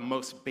about the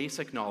most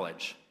basic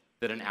knowledge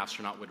that an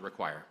astronaut would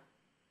require: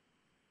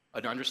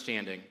 an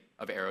understanding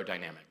of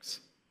aerodynamics.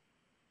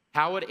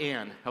 How would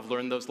Anne have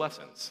learned those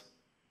lessons?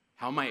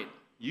 How might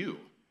you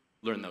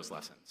learn those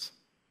lessons?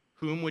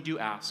 Whom would you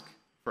ask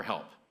for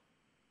help?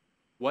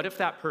 What if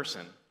that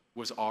person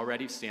was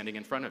already standing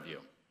in front of you?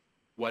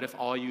 What if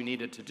all you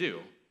needed to do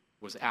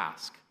was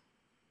ask?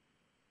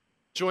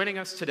 Joining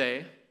us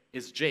today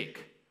is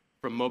Jake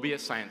from Mobius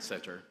Science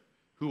Center,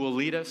 who will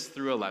lead us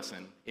through a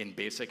lesson in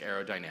basic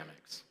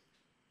aerodynamics.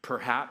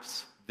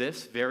 Perhaps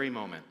this very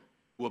moment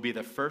will be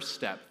the first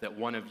step that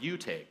one of you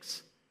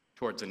takes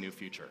towards a new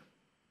future.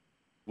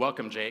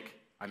 Welcome, Jake.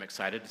 I'm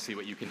excited to see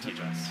what you can teach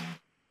us.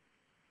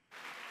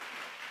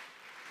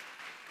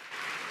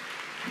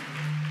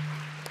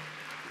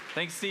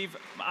 Thanks, Steve.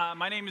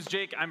 My name is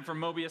Jake. I'm from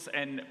Mobius,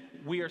 and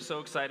we are so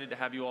excited to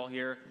have you all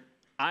here.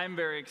 I'm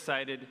very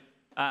excited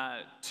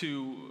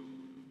to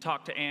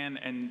talk to Anne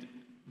and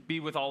be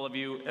with all of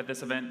you at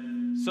this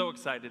event. So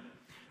excited.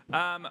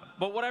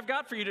 But what I've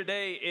got for you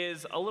today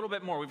is a little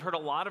bit more. We've heard a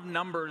lot of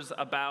numbers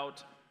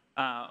about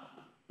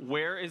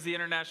where is the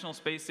International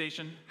Space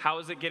Station, how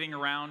is it getting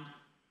around,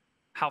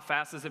 how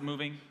fast is it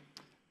moving.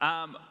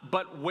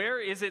 But where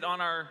is it on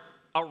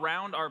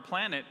around our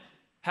planet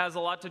has a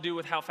lot to do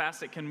with how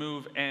fast it can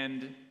move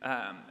and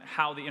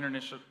how the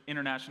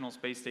International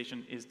Space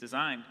Station is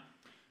designed.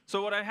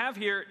 So what I have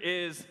here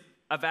is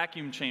a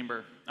vacuum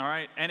chamber, all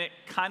right? And it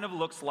kind of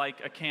looks like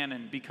a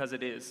cannon because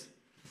it is.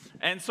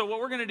 And so what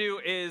we're gonna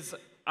do is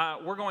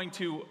we're going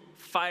to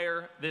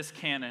fire this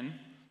cannon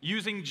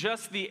using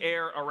just the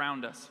air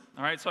around us.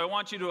 All right, so I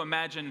want you to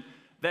imagine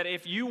that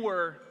if you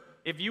were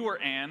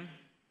Anne,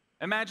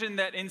 imagine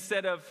that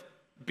instead of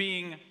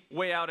being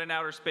way out in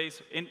outer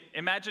space,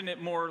 imagine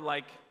it more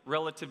like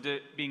relative to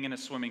being in a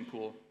swimming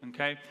pool,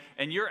 okay?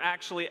 And you're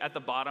actually at the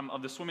bottom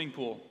of the swimming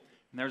pool.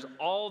 And there's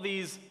all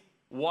these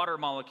water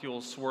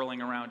molecules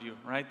swirling around you,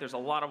 right? There's a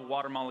lot of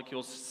water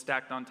molecules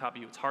stacked on top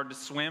of you. It's hard to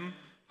swim,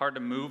 hard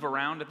to move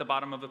around at the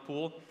bottom of the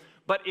pool.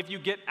 But if you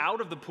get out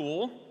of the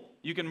pool,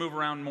 you can move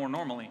around more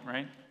normally,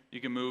 right?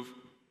 You can move,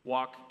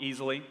 walk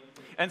easily.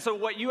 And so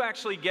what you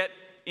actually get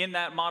in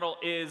that model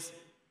is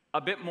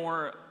a bit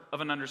more of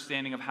an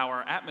understanding of how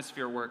our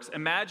atmosphere works.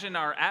 Imagine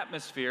our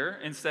atmosphere,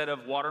 instead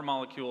of water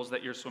molecules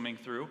that you're swimming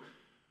through,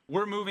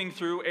 we're moving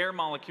through air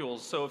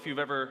molecules. So if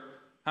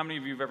how many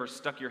of you have ever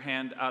stuck your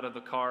hand out of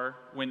the car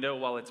window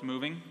while it's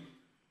moving?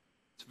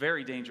 It's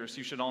very dangerous.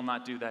 You should all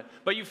not do that.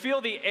 But you feel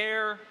the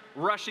air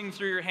rushing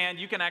through your hand.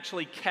 You can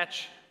actually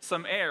catch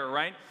some air,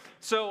 right?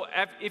 So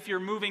if you're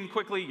moving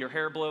quickly, your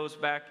hair blows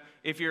back.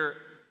 If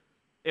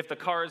the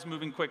car is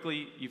moving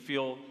quickly, you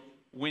feel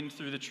wind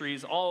through the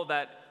trees, all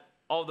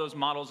those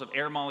models of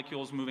air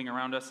molecules moving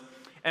around us.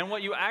 And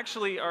what you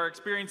actually are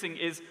experiencing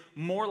is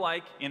more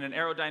like, in an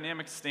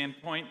aerodynamic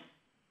standpoint,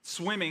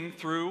 swimming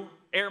through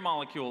air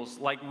molecules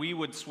like we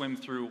would swim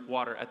through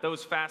water. At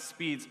those fast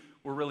speeds,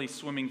 we're really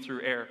swimming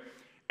through air.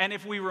 And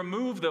if we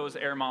remove those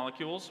air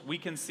molecules, we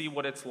can see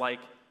what it's like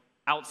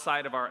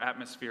outside of our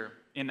atmosphere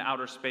in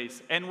outer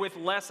space. And with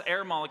less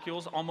air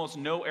molecules, almost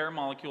no air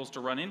molecules to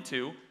run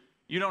into,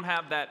 you don't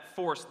have that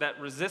force, that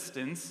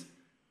resistance,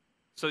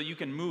 so you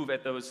can move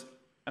at those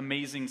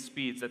amazing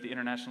speeds that the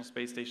International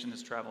Space Station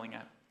is traveling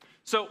at.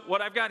 So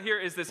what I've got here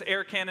is this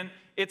air cannon.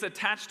 It's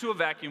attached to a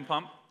vacuum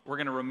pump. We're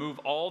going to remove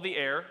all the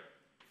air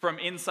from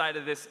inside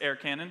of this air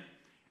cannon.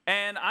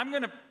 And I'm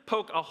going to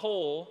poke a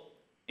hole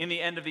in the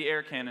end of the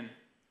air cannon.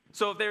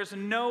 So if there's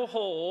no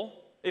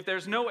hole, if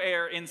there's no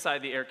air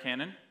inside the air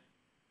cannon,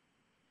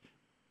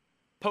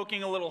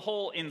 poking a little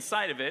hole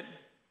inside of it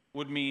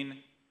would mean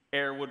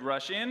air would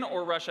rush in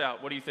or rush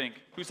out. What do you think?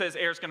 Who says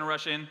air's going to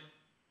rush in?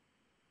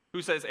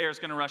 Who says air's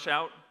going to rush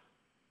out?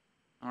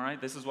 All right,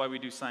 this is why we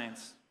do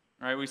science.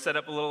 All right, we set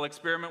up a little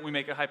experiment, we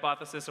make a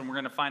hypothesis, and we're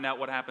going to find out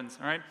what happens.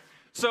 All right?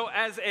 So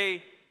as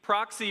a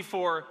proxy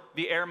for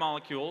the air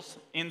molecules,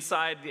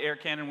 inside the air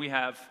cannon we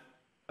have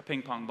a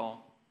ping pong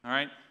ball. All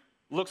right?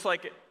 Looks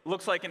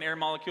like an air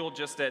molecule,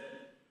 just at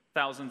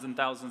thousands and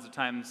thousands of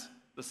times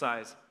the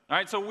size. All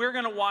right, so we're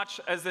going to watch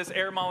as this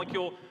air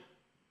molecule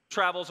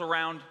travels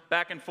around,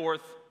 back and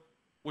forth.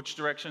 Which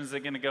direction is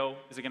it going to go?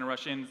 Is it going to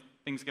rush in?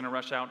 Things going to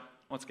rush out?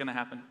 What's going to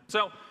happen?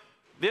 So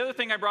the other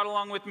thing I brought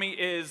along with me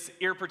is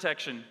ear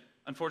protection.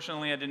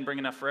 Unfortunately, I didn't bring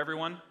enough for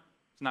everyone.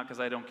 It's not because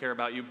I don't care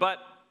about you, but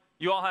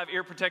you all have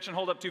ear protection.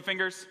 Hold up 2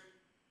 fingers.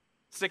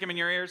 Stick them in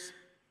your ears.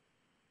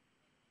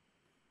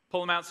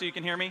 Pull them out so you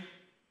can hear me.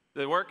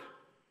 Did it work?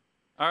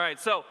 All right,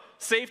 so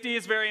safety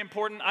is very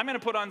important. I'm going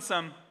to put on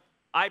some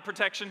eye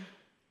protection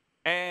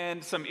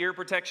and some ear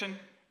protection,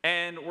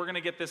 and we're going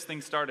to get this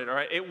thing started, all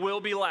right? It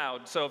will be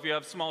loud, so if you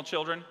have small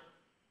children,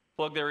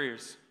 plug their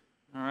ears,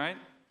 all right?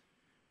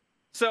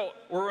 So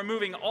we're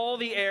removing all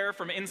the air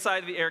from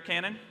inside the air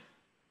cannon.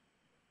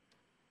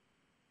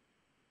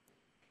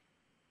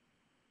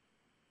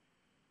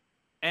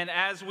 And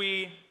as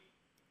we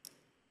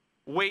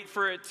wait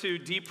for it to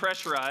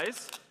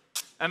depressurize,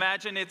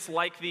 imagine it's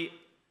like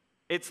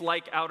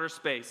outer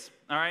space,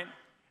 all right?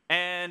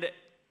 And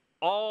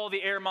all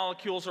the air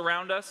molecules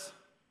around us,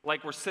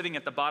 like we're sitting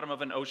at the bottom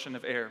of an ocean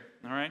of air,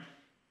 all right?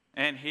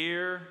 And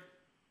here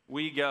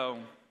we go.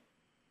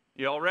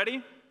 You all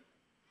ready?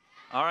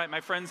 All right,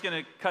 my friend's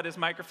going to cut his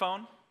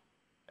microphone.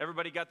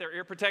 Everybody got their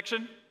ear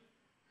protection?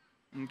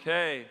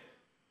 Okay.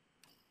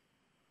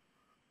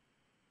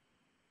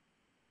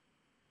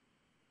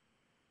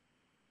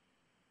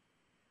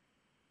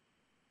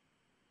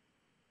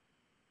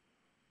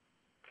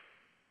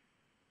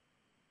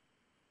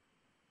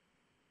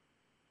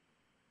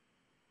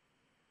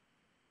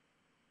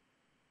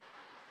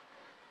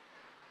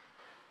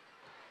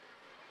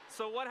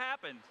 So what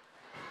happened?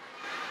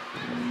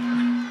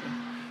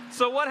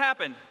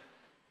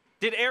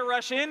 Did air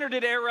rush in or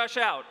did air rush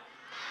out?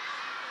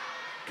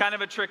 Kind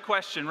of a trick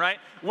question, right?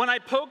 When I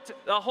poked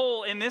a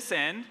hole in this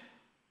end,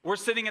 we're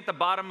sitting at the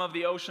bottom of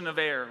the ocean of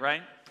air,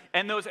 right?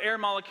 And those air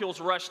molecules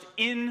rushed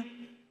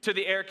into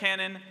the air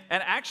cannon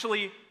and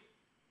actually,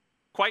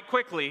 quite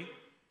quickly,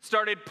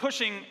 started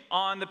pushing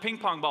on the ping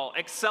pong ball,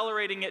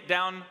 accelerating it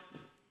down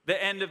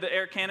the end of the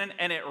air cannon,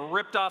 and it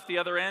ripped off the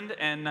other end,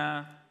 and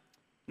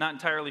not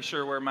entirely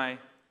sure where my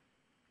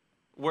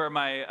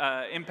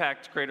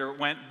impact crater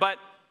went, but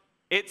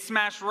it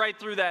smashed right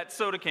through that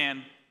soda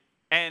can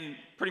and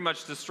pretty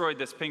much destroyed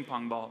this ping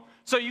pong ball.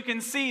 So you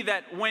can see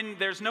that when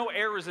there's no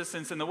air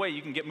resistance in the way,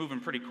 you can get moving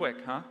pretty quick,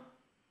 huh?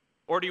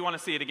 Or do you want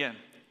to see it again?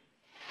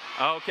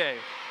 Okay,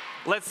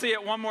 let's see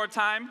it one more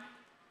time.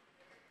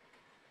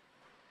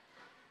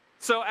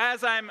 So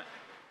as I'm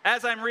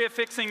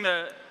reaffixing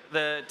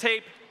the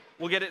tape,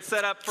 we'll get it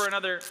set up for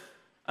another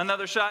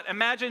Another shot.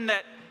 Imagine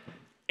that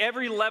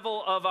every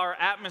level of our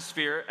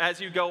atmosphere, as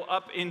you go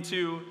up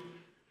into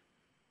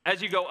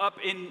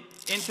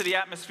the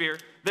atmosphere,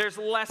 there's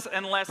less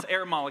and less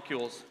air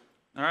molecules.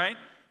 All right?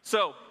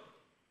 So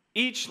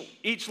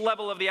each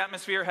level of the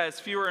atmosphere has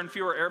fewer and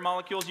fewer air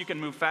molecules. You can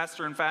move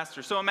faster and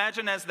faster. So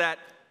imagine as that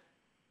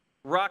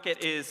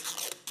rocket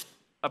is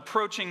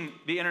approaching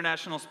the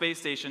International Space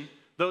Station,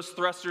 those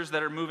thrusters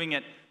that are moving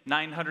at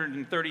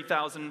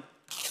 930,000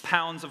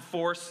 pounds of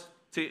force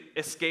to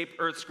escape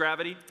Earth's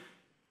gravity,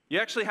 you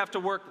actually have to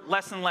work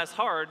less and less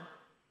hard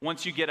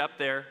once you get up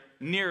there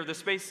near the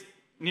space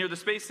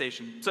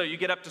station. So you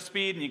get up to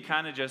speed and you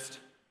kind of just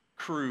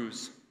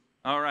cruise.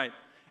 All right.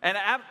 And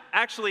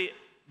actually,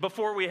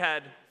 before we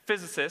had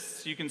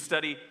physicists, you can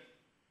study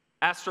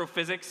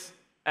astrophysics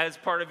as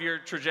part of your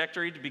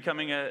trajectory to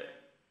becoming an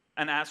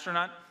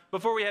astronaut.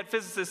 Before we had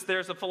physicists,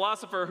 there's a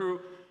philosopher who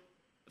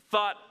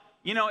thought,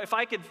 you know, if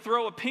I could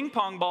throw a ping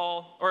pong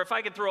ball, or if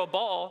I could throw a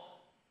ball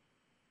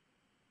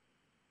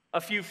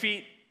a few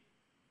feet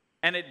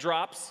and it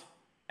drops,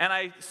 and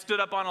I stood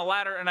up on a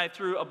ladder and I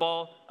threw a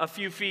ball a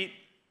few feet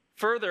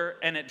further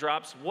and it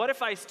drops, what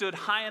if I stood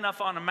high enough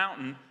on a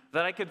mountain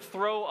that I could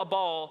throw a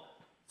ball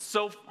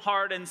so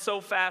hard and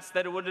so fast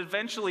that it would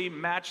eventually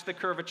match the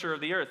curvature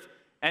of the Earth?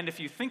 And if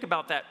you think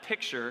about that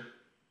picture,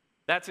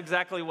 that's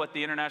exactly what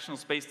the International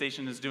Space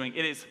Station is doing.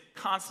 It is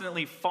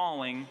constantly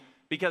falling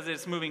because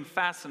it's moving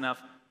fast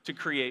enough to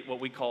create what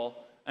we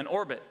call an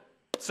orbit.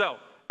 So,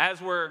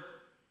 as we're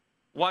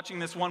watching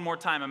this one more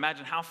time,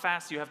 imagine how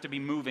fast you have to be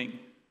moving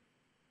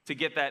to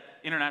get that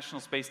International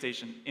Space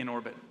Station in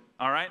orbit.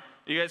 All right?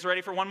 Are you guys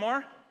ready for one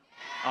more?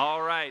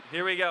 All right,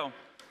 here we go.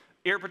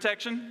 Ear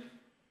protection.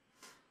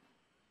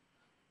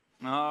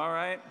 All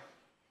right.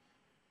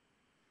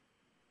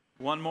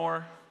 One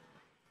more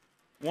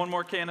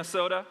can of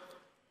soda.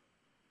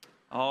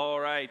 All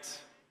right.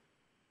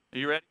 Are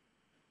you ready?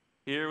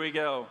 Here we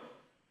go.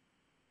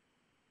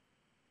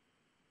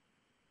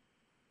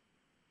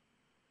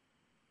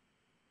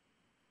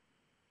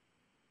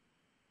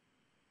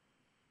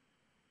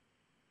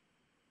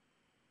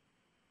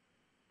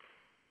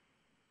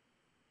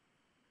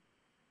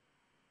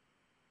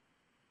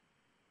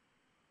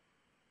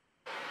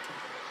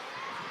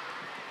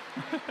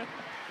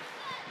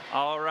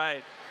 All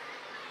right.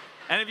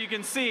 And if you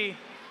can see,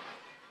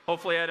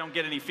 hopefully I don't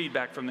get any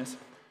feedback from this.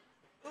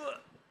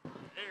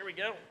 There we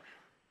go.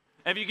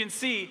 If you can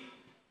see,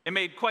 it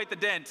made quite the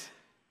dent,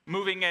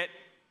 moving at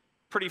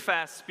pretty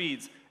fast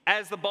speeds.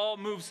 As the ball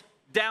moves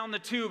down the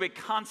tube, it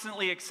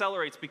constantly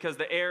accelerates because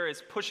the air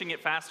is pushing it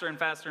faster and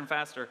faster and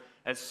faster.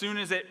 As soon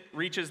as it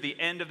reaches the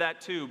end of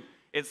that tube,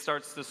 it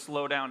starts to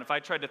slow down. If I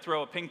tried to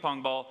throw a ping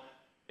pong ball,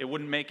 it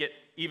wouldn't make it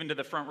even to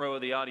the front row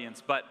of the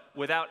audience. But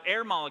without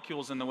air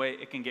molecules in the way,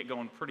 it can get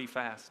going pretty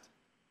fast.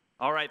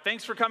 All right,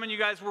 thanks for coming, you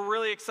guys. We're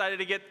really excited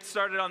to get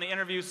started on the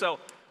interview, so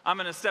I'm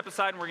going to step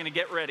aside and we're going to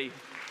get ready.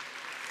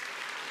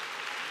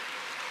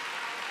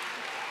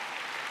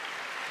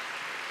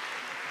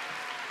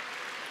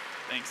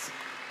 Thanks.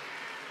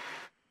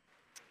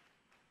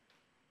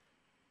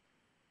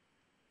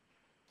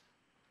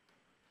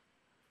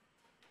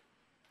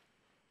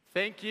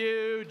 Thank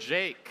you,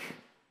 Jake.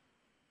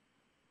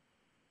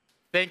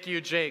 Thank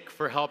you, Jake,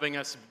 for helping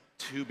us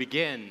to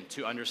begin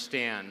to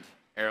understand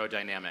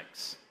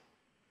aerodynamics.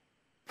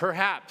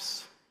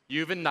 Perhaps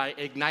you've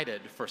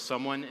ignited for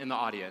someone in the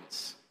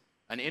audience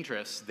an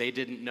interest they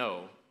didn't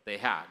know they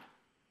had.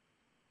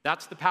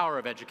 That's the power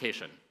of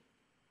education.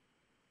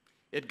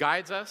 It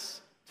guides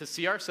us to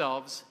see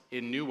ourselves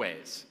in new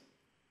ways.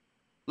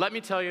 Let me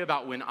tell you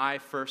about when I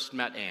first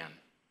met Anne.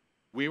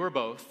 We were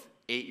both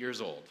 8 years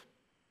old.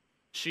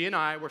 She and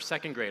I were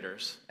second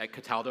graders at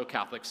Cataldo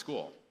Catholic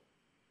School.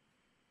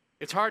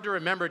 It's hard to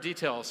remember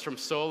details from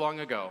so long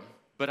ago,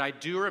 but I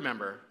do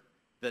remember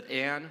that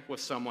Anne was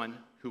someone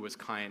who was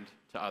kind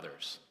to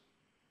others.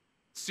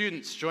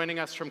 Students joining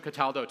us from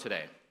Cataldo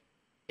today,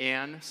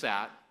 Anne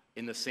sat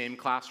in the same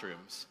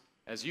classrooms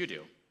as you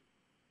do.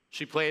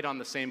 She played on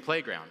the same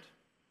playground.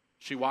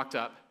 She walked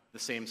up the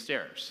same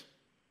stairs.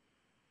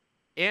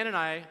 Anne and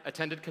I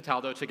attended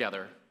Cataldo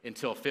together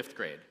until 5th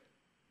grade.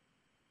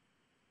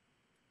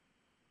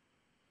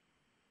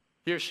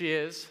 Here she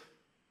is.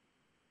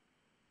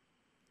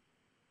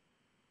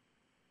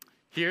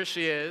 Here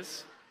she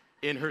is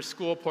in her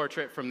school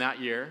portrait from that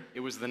year. It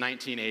was the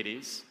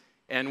 1980s,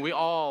 and we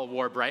all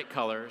wore bright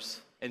colors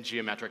and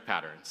geometric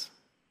patterns.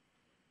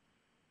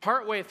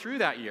 Partway through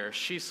that year,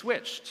 she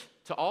switched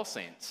to All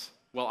Saints,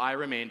 while I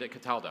remained at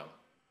Cataldo.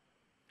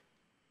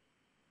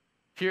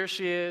 Here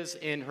she is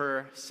in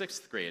her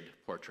 6th grade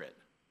portrait.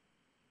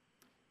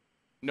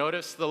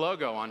 Notice the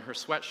logo on her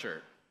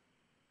sweatshirt.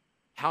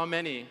 How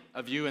many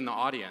of you in the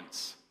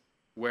audience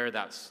wear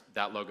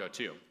that logo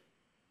too?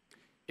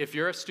 If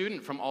you're a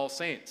student from All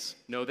Saints,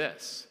 know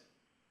this.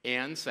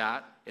 Anne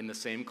sat in the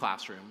same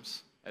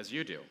classrooms as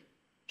you do.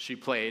 She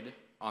played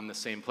on the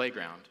same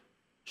playground.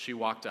 She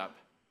walked up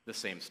the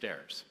same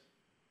stairs.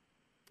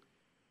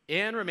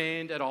 Anne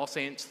remained at All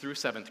Saints through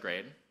 7th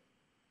grade,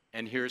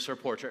 and here's her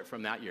portrait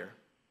from that year.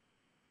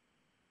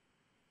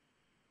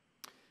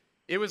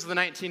 It was the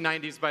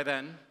 1990s by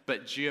then,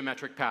 but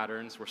geometric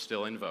patterns were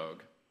still in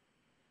vogue.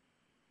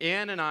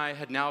 Anne and I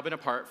had now been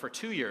apart for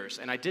 2 years,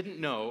 and I didn't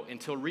know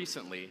until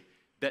recently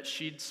that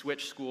she'd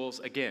switched schools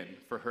again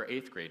for her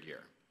 8th grade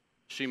year.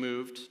 She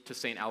moved to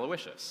St.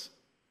 Aloysius.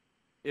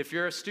 If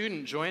you're a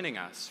student joining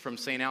us from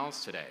St.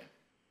 Al's today,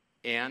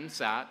 Anne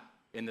sat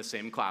in the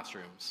same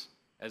classrooms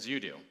as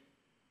you do.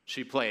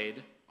 She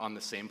played on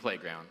the same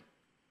playground.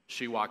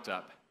 She walked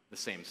up the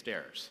same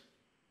stairs.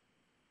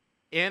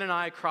 Anne and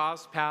I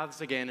crossed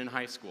paths again in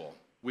high school.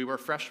 We were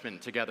freshmen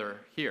together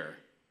here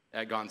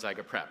at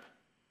Gonzaga Prep.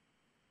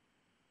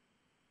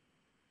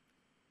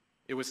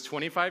 It was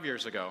 25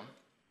 years ago,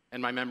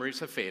 and my memories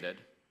have faded,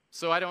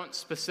 so I don't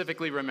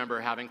specifically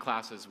remember having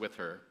classes with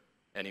her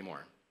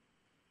anymore.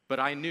 But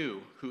I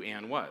knew who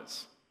Anne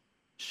was.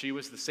 She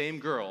was the same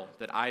girl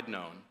that I'd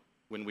known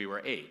when we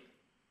were 8.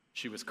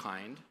 She was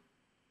kind.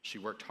 She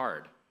worked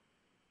hard.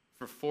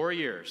 For 4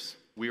 years,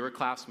 we were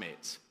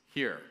classmates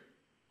here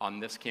on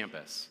this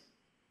campus.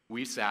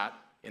 We sat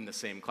in the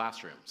same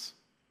classrooms.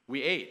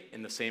 We ate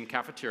in the same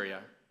cafeteria.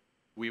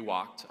 We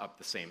walked up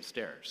the same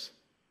stairs.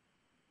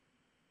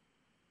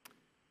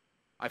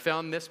 I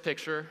found this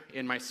picture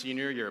in my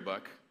senior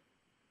yearbook.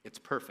 It's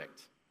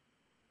perfect.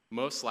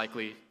 Most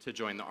likely to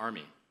join the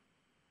Army.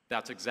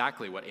 That's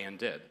exactly what Anne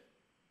did.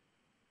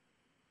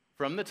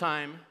 From the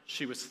time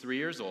she was 3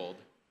 years old,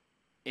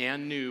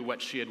 Anne knew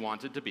what she had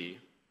wanted to be,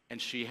 and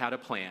she had a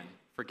plan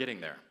for getting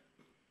there.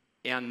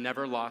 Anne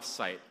never lost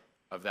sight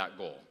of that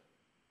goal.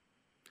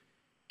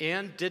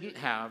 Anne didn't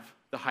have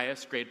the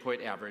highest grade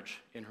point average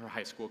in her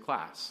high school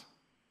class.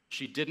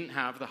 She didn't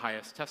have the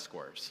highest test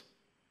scores,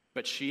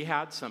 but she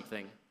had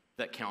something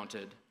that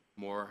counted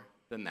more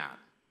than that.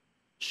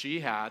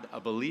 She had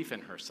a belief in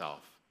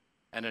herself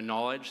and a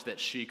knowledge that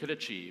she could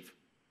achieve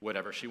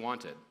whatever she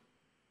wanted.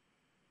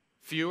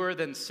 Fewer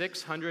than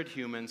 600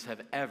 humans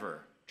have ever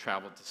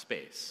traveled to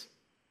space.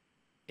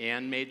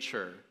 Anne made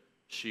sure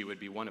she would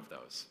be one of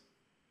those.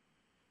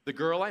 The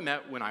girl I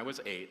met when I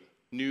was 8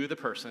 knew the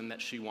person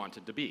that she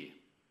wanted to be.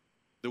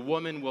 The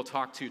woman we'll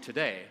talk to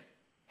today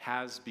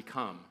has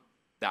become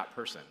that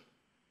person.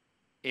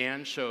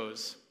 Anne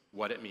shows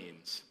what it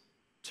means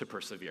to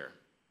persevere.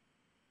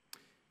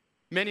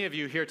 Many of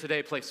you here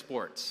today play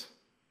sports.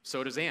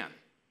 So does Anne.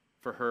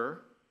 For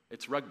her,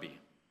 it's rugby.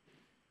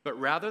 But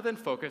rather than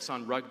focus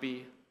on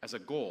rugby as a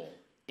goal,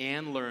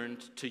 Anne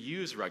learned to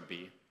use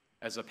rugby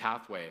as a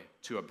pathway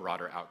to a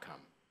broader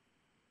outcome.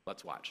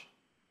 Let's watch.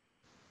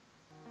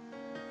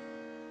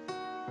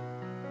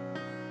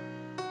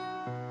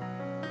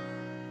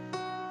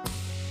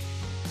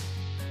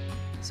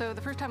 So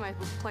the first time I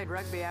played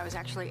rugby, I was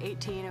actually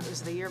 18. It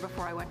was the year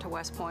before I went to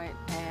West Point,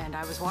 and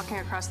I was walking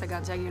across the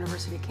Gonzaga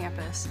University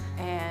campus,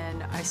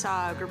 and I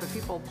saw a group of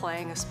people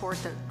playing a sport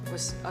that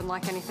was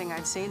unlike anything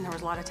I'd seen. There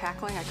was a lot of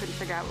tackling. I couldn't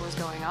figure out what was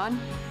going on.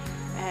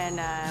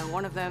 And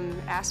one of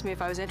them asked me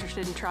if I was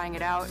interested in trying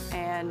it out,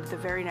 and the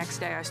very next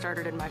day I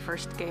started in my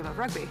first game of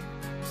rugby.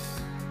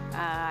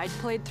 I'd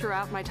played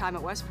throughout my time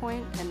at West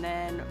Point, and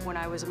then when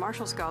I was a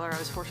Marshall Scholar, I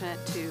was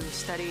fortunate to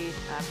study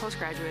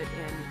postgraduate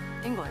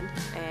in England,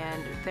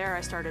 and there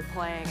I started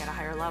playing at a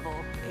higher level.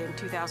 In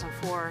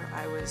 2004,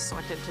 I was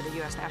selected to the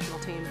U.S. national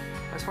team.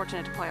 I was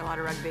fortunate to play a lot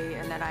of rugby,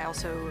 and then I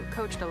also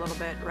coached a little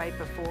bit right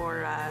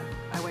before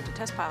I went to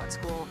test pilot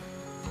school.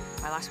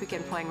 My last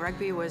weekend playing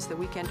rugby was the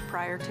weekend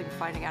prior to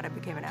finding out I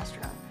became an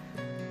astronaut.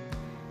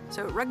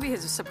 So rugby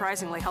has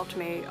surprisingly helped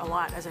me a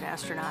lot as an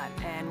astronaut,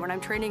 and when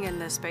I'm training in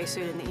the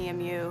spacesuit in the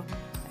EMU,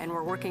 and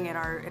we're working in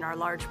our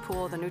large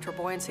pool, the neutral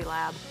buoyancy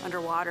lab,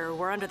 underwater,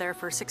 we're under there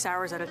for 6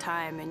 hours at a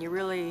time, and you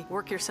really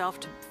work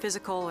yourself to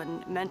physical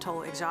and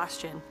mental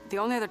exhaustion. The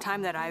only other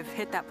time that I've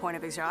hit that point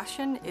of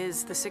exhaustion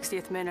is the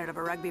 60th minute of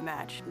a rugby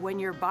match. When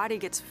your body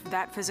gets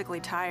that physically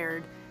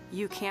tired,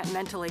 you can't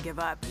mentally give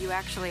up. You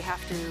actually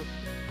have to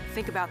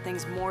think about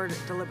things more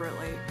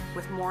deliberately,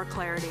 with more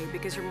clarity,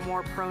 because you're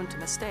more prone to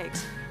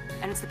mistakes.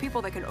 And it's the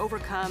people that can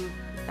overcome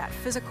that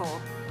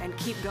physical and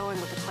keep going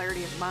with the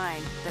clarity of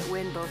mind that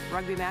win both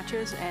rugby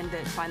matches and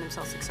that find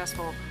themselves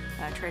successful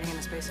training in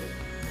the spacesuit.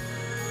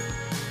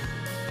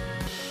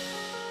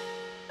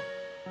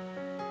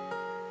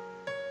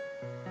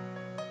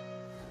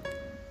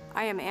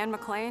 I am Anne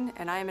McClain,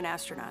 and I am an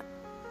astronaut.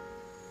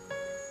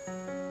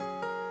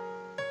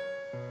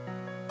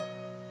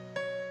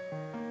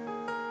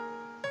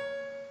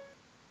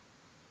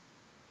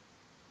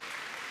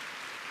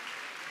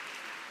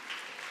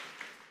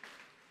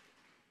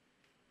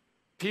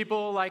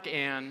 People like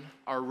Anne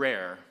are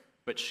rare,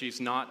 but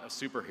she's not a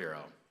superhero.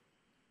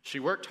 She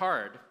worked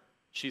hard,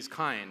 she's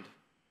kind,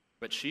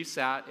 but she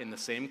sat in the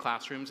same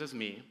classrooms as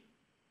me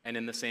and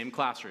in the same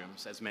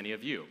classrooms as many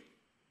of you.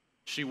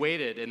 She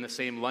waited in the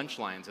same lunch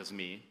lines as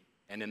me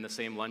and in the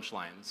same lunch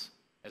lines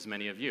as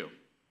many of you.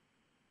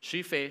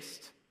 She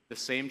faced the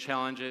same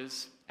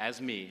challenges as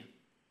me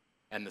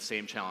and the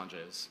same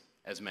challenges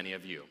as many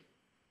of you.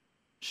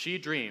 She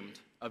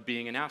dreamed of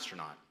being an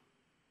astronaut,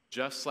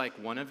 just like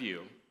one of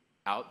you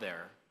out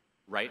there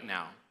right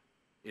now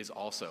is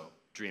also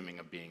dreaming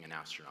of being an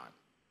astronaut,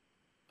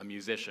 a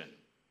musician,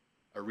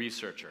 a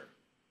researcher,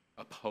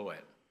 a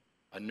poet,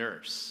 a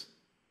nurse,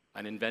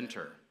 an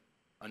inventor,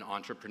 an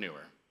entrepreneur.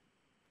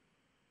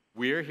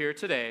 We're here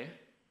today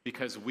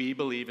because we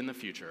believe in the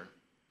future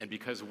and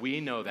because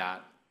we know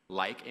that,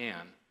 like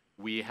Anne,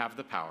 we have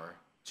the power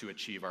to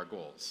achieve our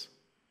goals.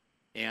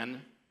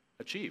 Anne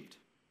achieved,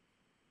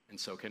 and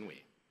so can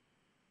we.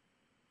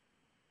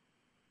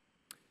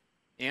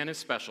 Anne is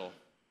special,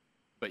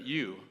 but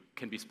you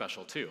can be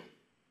special too.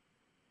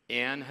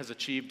 Anne has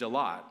achieved a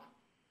lot,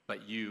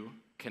 but you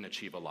can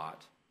achieve a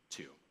lot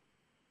too.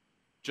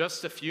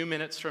 Just a few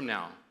minutes from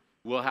now,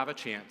 we'll have a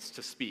chance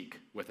to speak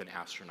with an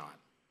astronaut,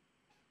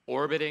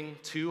 orbiting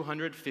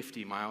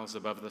 250 miles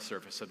above the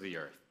surface of the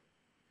Earth,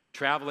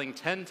 traveling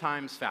 10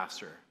 times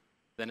faster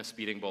than a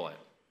speeding bullet.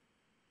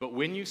 But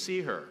when you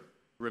see her,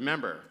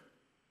 remember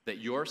that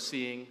you're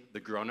seeing the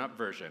grown-up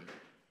version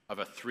of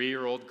a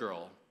 3-year-old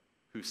girl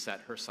who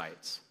set her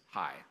sights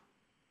high.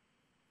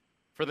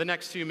 For the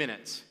next few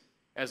minutes,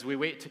 as we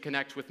wait to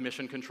connect with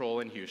Mission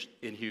Control in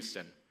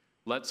Houston,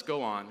 let's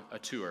go on a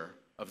tour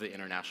of the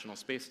International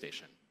Space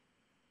Station.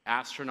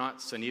 Astronaut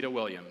Sunita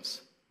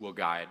Williams will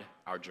guide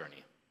our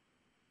journey.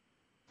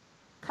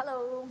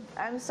 Hello,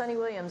 I'm Sunny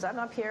Williams. I'm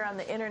up here on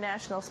the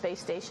International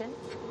Space Station.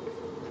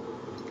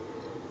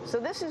 So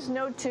this is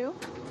Node 2.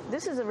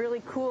 This is a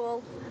really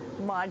cool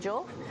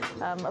module.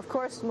 Of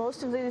course,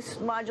 most of these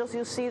modules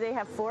you'll see they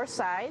have 4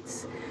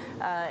 sides,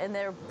 and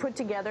they're put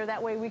together.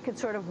 That way we could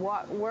sort of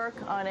work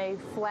on a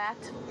flat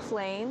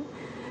plane,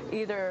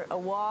 either a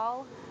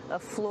wall, a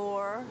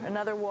floor,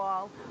 another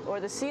wall, or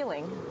the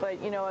ceiling.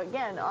 But, you know,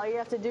 again, all you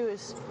have to do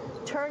is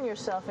turn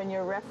yourself and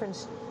your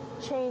reference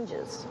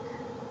changes.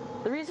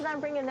 The reason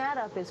I'm bringing that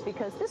up is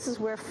because this is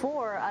where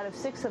 4 out of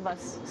 6 of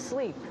us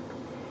sleep.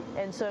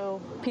 And so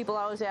people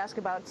always ask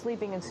about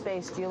sleeping in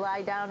space. Do you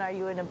lie down? Are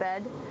you in a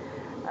bed?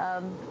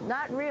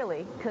 Not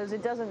really, because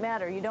it doesn't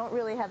matter. You don't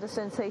really have the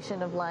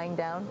sensation of lying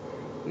down.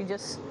 You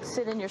just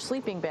sit in your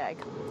sleeping bag.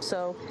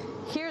 So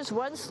here's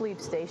one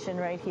sleep station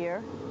right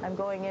here. I'm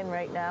going in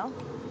right now.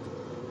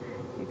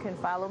 You can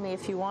follow me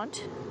if you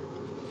want.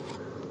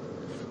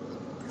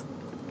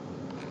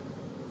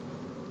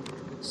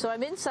 So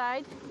I'm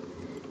inside.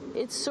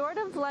 It's sort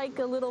of like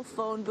a little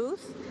phone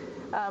booth,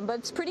 but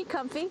it's pretty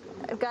comfy.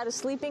 I've got a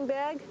sleeping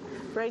bag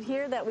right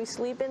here that we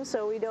sleep in,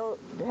 so we don't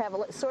have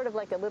sort of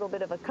like a little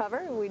bit of a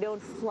cover. We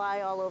don't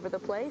fly all over the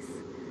place.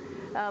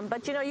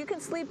 But you know, you can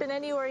sleep in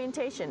any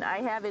orientation. I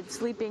have it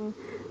sleeping,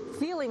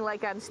 feeling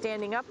like I'm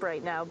standing up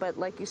right now, but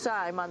like you saw,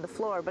 I'm on the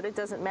floor. But it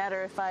doesn't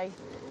matter if I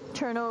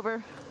turn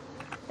over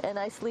and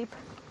I sleep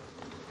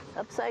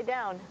upside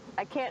down.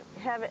 I can't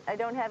have it. I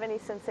don't have any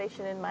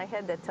sensation in my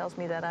head that tells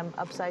me that I'm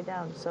upside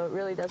down, so it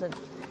really doesn't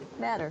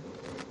matter.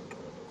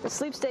 The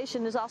sleep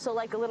station is also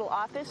like a little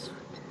office.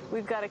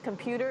 We've got a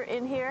computer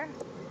in here.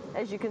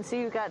 As you can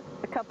see, we've got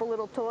a couple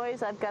little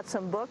toys. I've got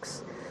some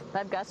books.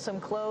 I've got some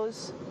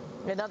clothes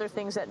and other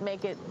things that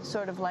make it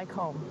sort of like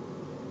home.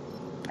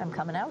 I'm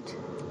coming out.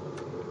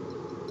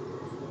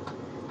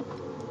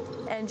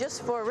 And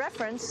just for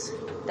reference,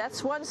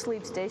 that's one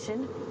sleep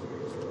station.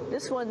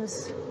 This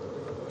one's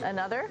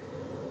another.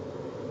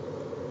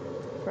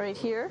 Right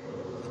here.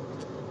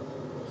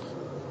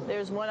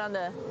 There's one on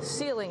the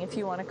ceiling, if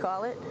you want to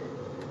call it.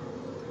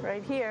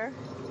 Right here.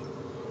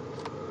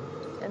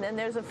 And then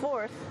there's a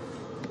 4th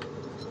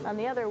on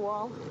the other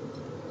wall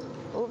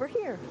over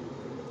here.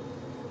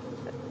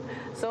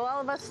 So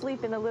all of us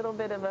sleep in a little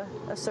bit of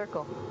a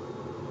circle.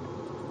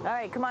 All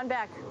right, come on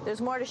back.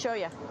 There's more to show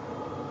you.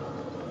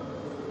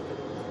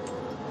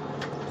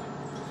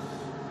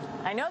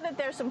 I know that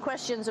there's some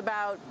questions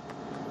about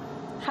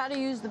how to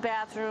use the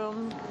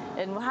bathroom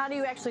and how do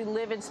you actually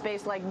live in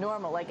space like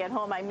normal, like at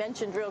home. I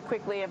mentioned real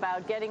quickly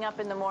about getting up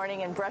in the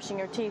morning and brushing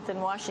your teeth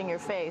and washing your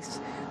face.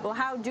 Well,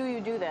 how do you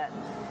do that?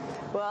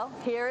 Well,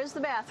 here is the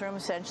bathroom,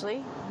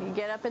 essentially. You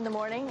get up in the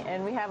morning,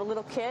 and we have a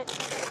little kit,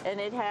 and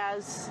it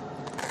has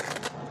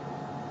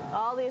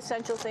all the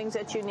essential things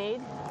that you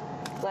need,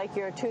 like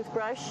your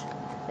toothbrush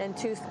and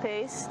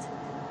toothpaste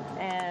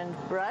and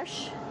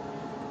brush.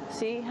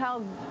 See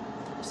how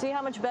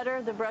much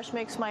better the brush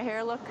makes my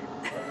hair look?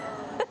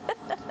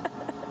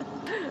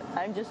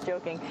 I'm just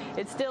joking.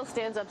 It still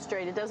stands up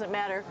straight. It doesn't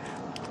matter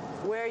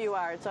where you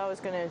are. It's always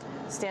going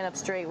to stand up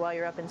straight while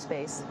you're up in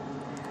space.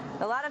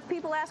 A lot of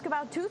people ask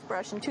about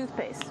toothbrush and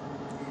toothpaste.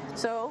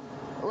 So,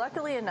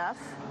 luckily enough,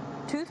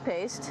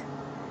 toothpaste,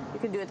 you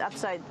can do it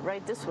upside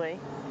right this way,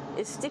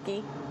 is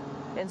sticky,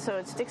 and so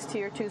it sticks to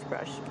your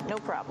toothbrush. No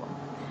problem.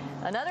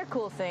 Another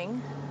cool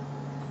thing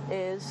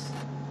is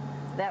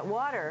that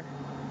water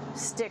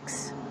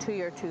sticks to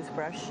your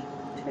toothbrush,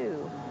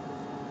 too.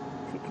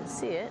 If you can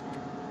see it.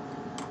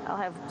 I'll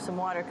have some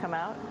water come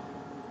out.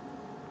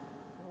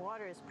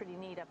 Water is pretty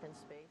neat up in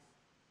space.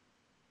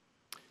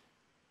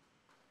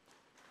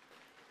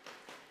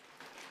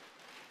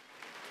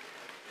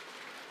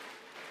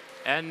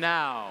 And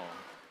now,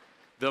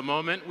 the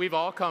moment we've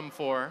all come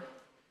for.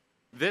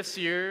 This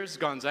year's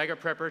Gonzaga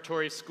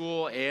Preparatory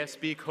School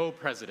ASB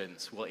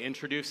co-presidents will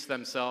introduce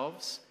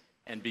themselves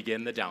and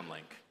begin the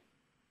downlink.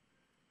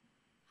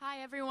 Hi. Hi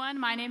everyone,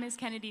 my name is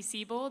Kennedy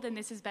Siebold and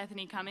this is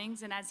Bethany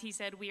Cummings, and as he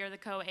said, we are the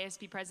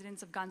co-ASB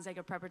presidents of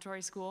Gonzaga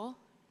Preparatory School.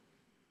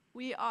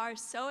 We are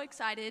so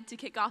excited to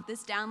kick off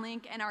this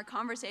downlink and our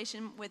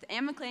conversation with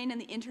Anne McClain and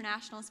the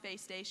International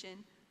Space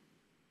Station.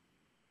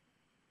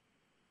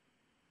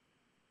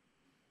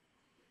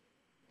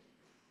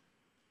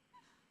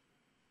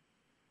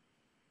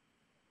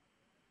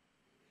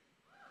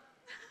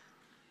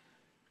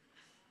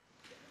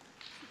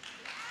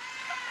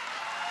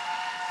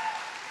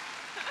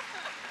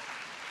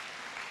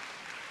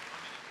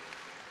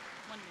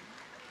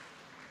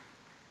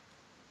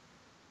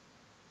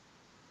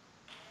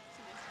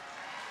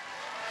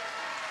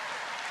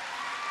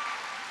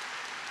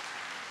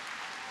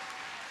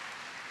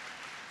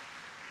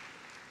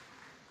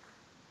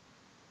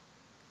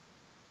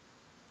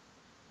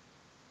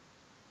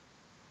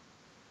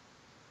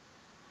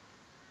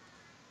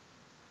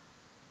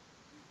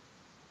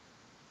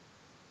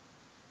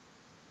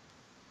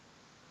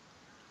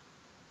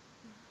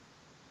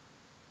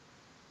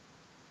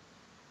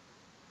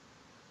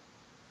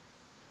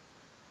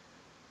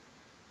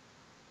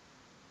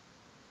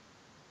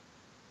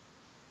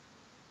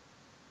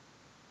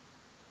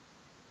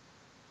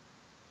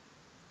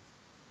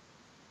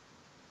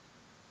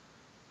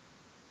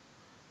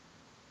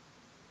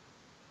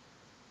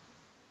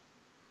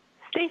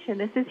 Station,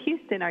 this is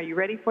Houston. Are you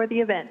ready for the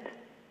event?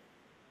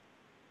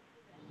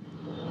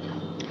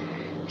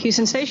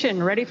 Houston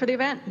Station, ready for the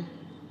event.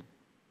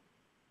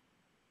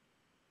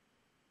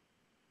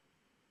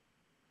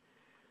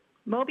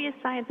 Mobius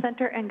Science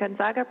Center and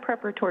Gonzaga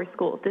Preparatory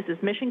School. This is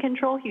Mission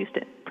Control,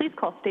 Houston. Please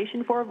call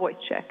station for a voice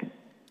check.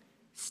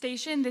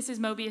 Station, this is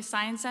Mobius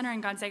Science Center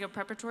and Gonzaga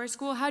Preparatory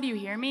School. How do you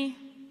hear me?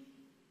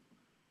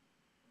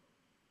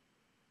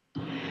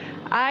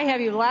 I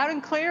have you loud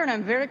and clear, and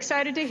I'm very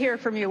excited to hear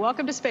from you.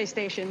 Welcome to Space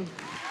Station.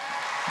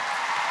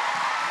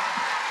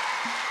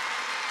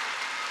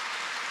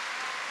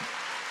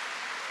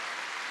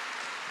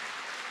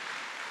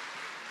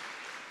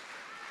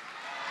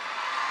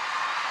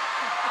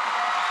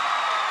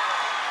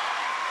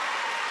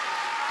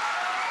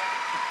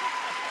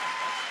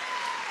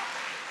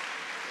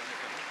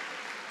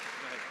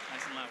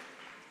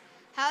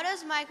 How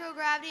does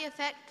microgravity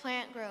affect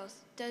plant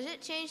growth? Does it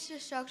change the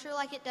structure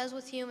like it does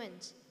with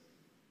humans?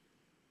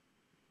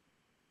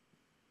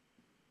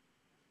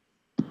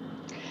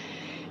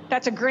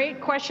 That's a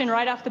great question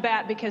right off the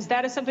bat, because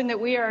that is something that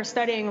we are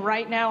studying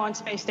right now on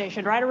Space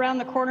Station. Right around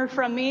the corner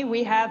from me,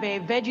 we have a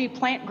veggie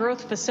plant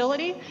growth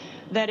facility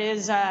that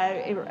is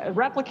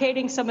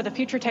replicating some of the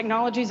future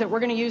technologies that we're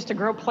going to use to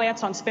grow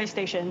plants on Space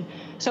Station.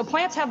 So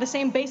plants have the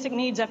same basic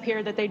needs up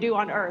here that they do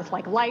on Earth,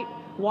 like light,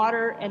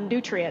 water, and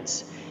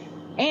nutrients.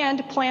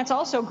 And plants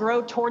also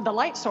grow toward the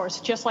light source,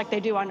 just like they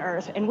do on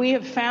Earth. And we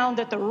have found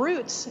that the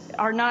roots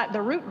are not,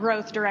 the root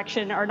growth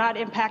direction are not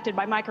impacted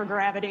by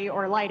microgravity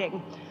or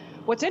lighting.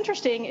 What's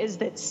interesting is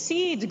that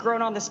seeds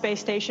grown on the space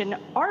station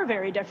are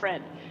very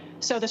different.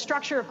 So the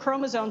structure of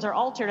chromosomes are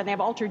altered, and they have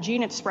altered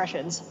gene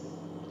expressions.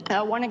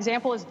 One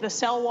example is the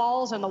cell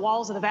walls and the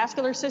walls of the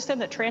vascular system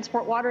that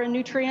transport water and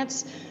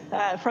nutrients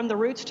from the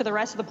roots to the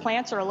rest of the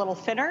plants are a little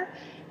thinner.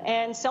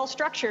 And cell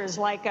structures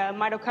like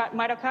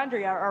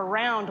mitochondria are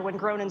round when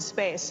grown in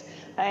space,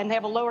 and they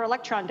have a lower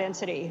electron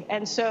density.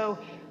 And so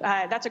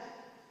that's a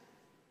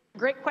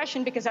great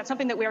question, because that's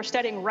something that we are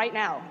studying right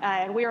now.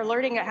 And we are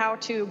learning how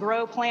to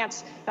grow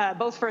plants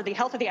both for the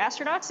health of the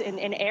astronauts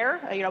in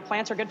air.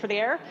 Plants are good for the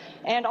air,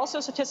 and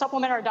also to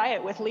supplement our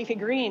diet with leafy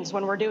greens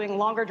when we're doing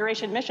longer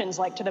duration missions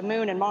like to the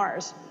moon and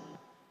Mars.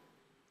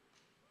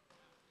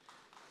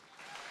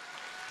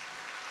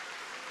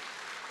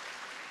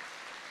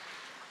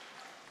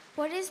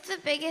 What is the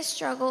biggest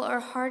struggle or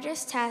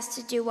hardest task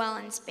to do well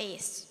in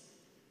space?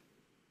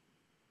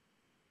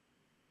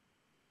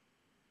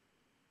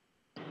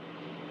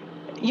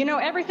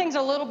 Everything's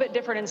a little bit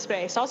different in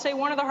space. I'll say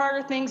one of the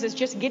harder things is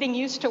just getting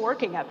used to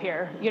working up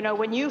here.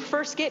 When you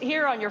first get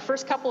here on your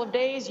first couple of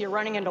days, you're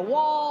running into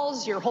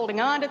walls, you're holding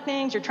on to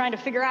things, you're trying to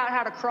figure out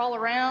how to crawl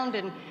around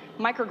in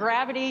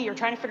microgravity, you're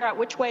trying to figure out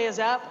which way is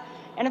up.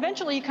 And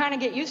eventually you kind of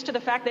get used to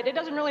the fact that it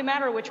doesn't really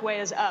matter which way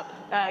is up.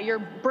 Your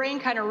brain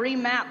kind of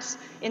remaps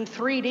in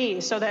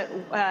 3D so that,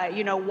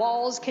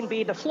 walls can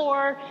be the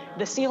floor,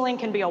 the ceiling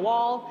can be a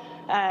wall.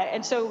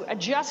 And so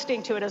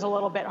adjusting to it is a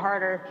little bit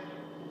harder.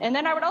 And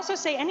then I would also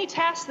say any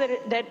tasks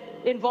that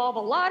involve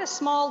a lot of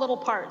small little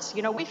parts.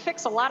 We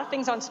fix a lot of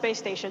things on Space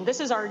Station. This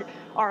is our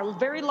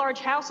very large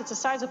house. It's the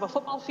size of a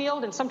football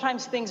field, and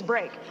sometimes things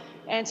break.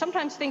 And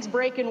sometimes things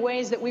break in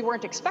ways that we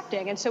weren't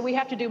expecting. And so we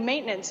have to do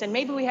maintenance. And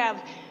maybe we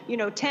have,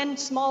 10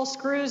 small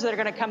screws that are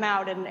going to come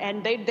out,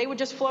 and they would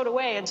just float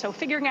away. And so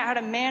figuring out how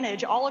to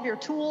manage all of your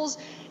tools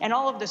and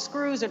all of the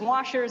screws and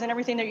washers and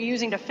everything that you're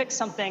using to fix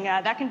something,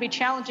 that can be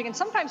challenging and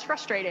sometimes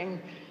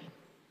frustrating.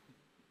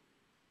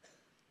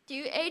 Do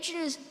you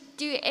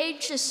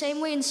age the same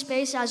way in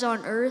space as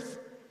on Earth?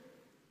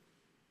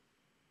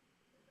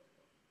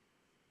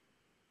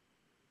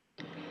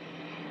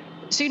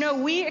 So, you know,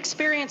 we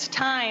experience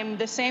time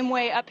the same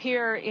way up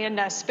here in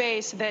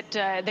space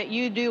that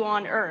you do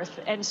on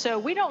Earth. And so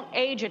we don't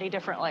age any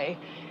differently.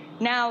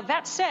 Now,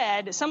 that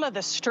said, some of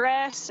the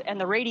stress and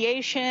the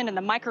radiation and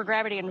the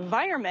microgravity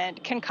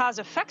environment can cause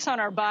effects on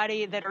our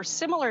body that are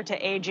similar to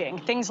aging.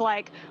 Things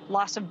like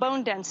loss of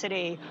bone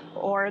density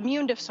or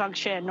immune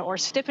dysfunction or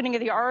stiffening of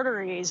the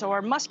arteries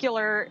or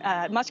muscular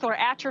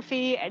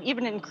atrophy and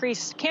even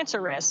increased cancer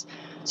risks.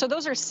 So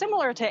those are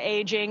similar to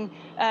aging,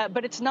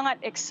 but it's not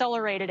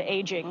accelerated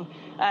aging.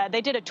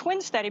 They did a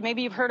twin study.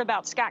 Maybe you've heard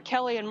about Scott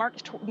Kelly and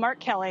Mark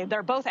Kelly.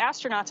 They're both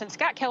astronauts, and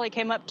Scott Kelly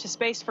came up to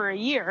space for a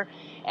year,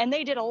 and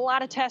they did a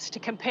lot of tests to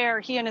compare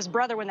he and his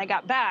brother when they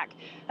got back,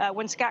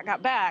 when Scott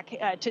got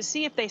back, to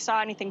see if they saw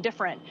anything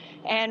different.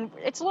 And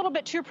it's a little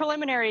bit too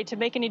preliminary to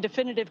make any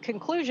definitive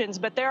conclusions,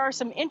 but there are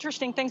some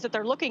interesting things that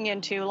they're looking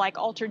into, like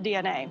altered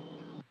DNA.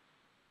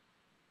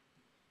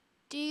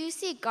 Do you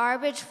see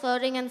garbage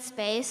floating in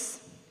space?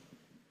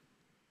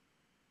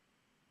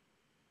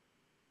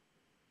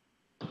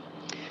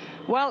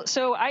 Well,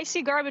 so I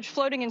see garbage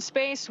floating in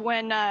space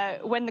when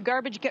the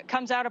garbage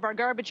comes out of our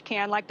garbage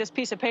can, like this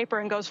piece of paper,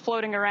 and goes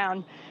floating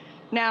around.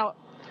 Now,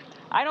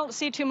 I don't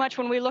see too much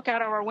when we look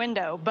out of our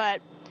window,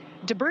 but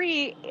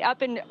debris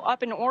up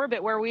in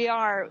orbit where we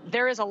are,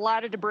 there is a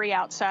lot of debris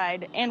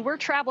outside, and we're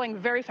traveling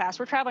very fast.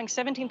 We're traveling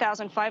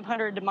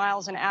 17,500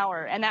 miles an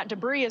hour, and that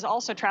debris is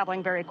also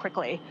traveling very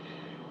quickly.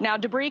 Now,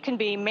 debris can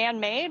be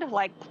man-made,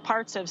 like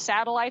parts of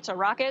satellites or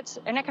rockets,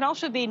 and it can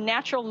also be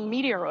natural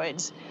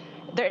meteoroids.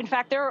 In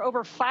fact, there are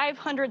over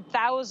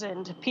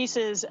 500,000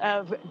 pieces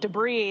of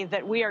debris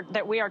that we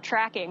are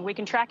tracking. We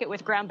can track it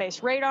with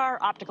ground-based radar,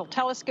 optical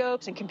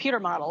telescopes, and computer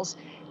models.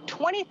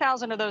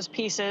 20,000 of those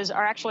pieces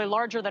are actually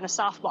larger than a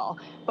softball.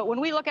 But when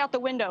we look out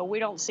the window, we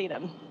don't see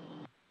them.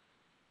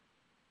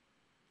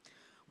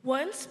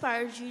 What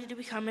inspired you to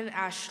become an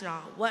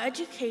astronaut? What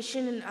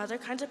education and other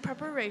kinds of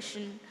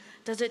preparation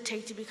does it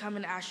take to become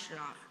an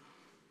astronaut?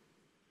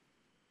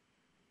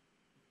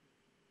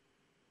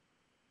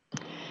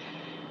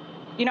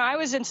 You know, I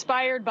was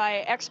inspired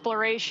by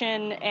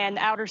exploration and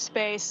outer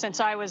space since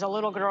I was a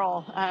little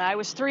girl. I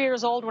was 3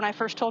 years old when I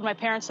first told my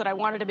parents that I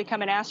wanted to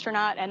become an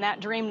astronaut, and that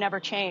dream never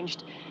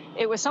changed.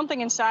 It was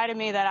something inside of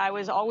me that I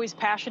was always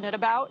passionate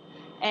about,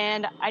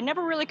 and I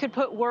never really could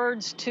put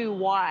words to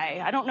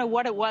why. I don't know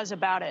what it was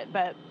about it,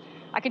 but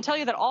I can tell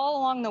you that all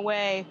along the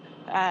way,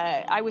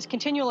 I was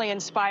continually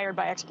inspired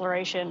by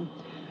exploration.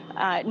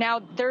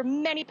 Now, there are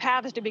many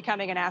paths to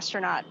becoming an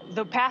astronaut.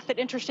 The path that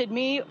interested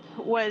me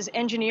was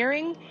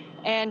engineering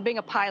and being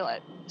a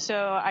pilot.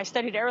 So I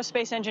studied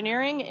aerospace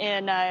engineering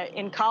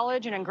in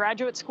college and in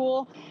graduate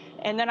school,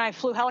 and then I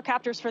flew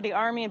helicopters for the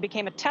Army and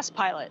became a test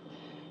pilot.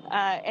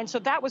 And so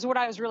that was what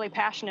I was really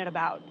passionate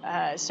about.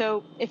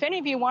 So if any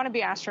of you want to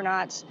be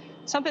astronauts,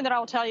 something that I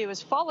will tell you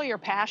is follow your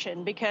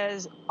passion,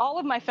 because all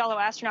of my fellow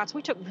astronauts,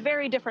 we took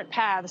very different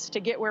paths to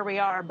get where we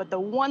are, but the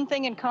one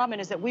thing in common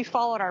is that we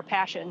followed our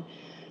passion.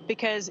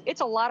 Because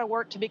it's a lot of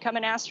work to become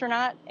an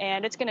astronaut,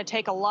 and it's going to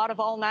take a lot of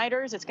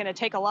all-nighters. It's going to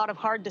take a lot of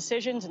hard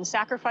decisions and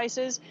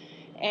sacrifices.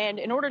 And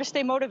in order to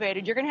stay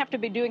motivated, you're going to have to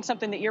be doing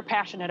something that you're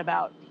passionate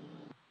about.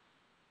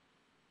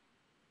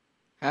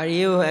 How do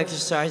you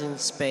exercise in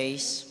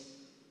space?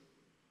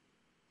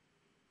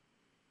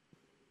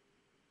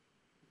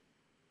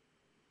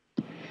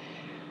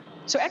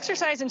 So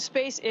exercise in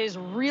space is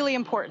really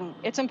important.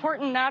 It's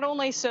important not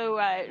only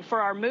for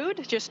our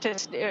mood, just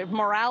to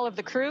morale of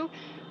the crew,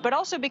 but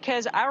also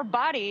because our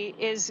body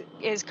is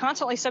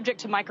constantly subject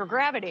to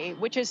microgravity,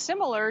 which is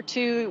similar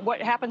to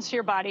what happens to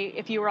your body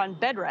if you were on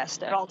bed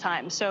rest at all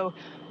times. So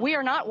we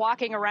are not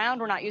walking around,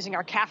 we're not using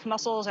our calf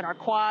muscles and our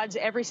quads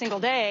every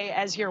single day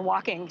as you're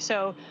walking.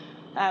 So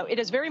it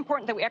is very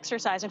important that we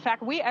exercise. In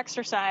fact, we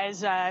exercise,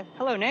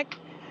 hello, Nick.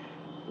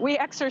 We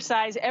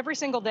exercise every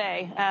single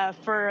day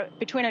for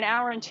between an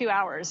hour and 2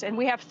 hours. And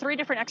we have 3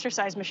 different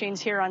exercise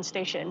machines here on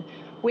station.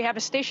 We have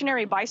a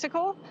stationary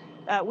bicycle.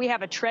 We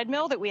have a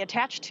treadmill that we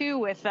attach to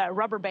with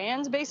rubber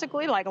bands,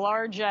 basically, like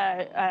large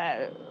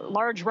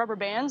rubber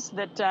bands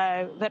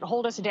that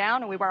hold us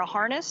down, and we wear a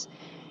harness.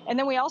 And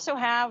then we also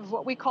have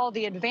what we call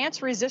the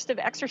Advanced Resistive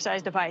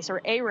Exercise Device, or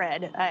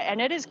ARED,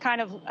 and it is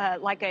kind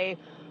of like a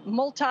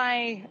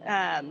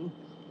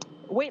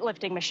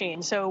weightlifting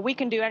machine. So we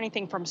can do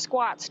anything from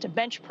squats to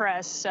bench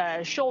press,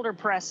 shoulder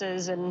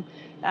presses, and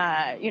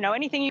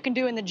anything you can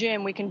do in the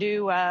gym, we can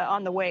do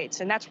on the weights.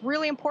 And that's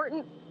really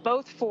important,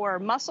 both for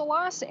muscle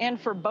loss and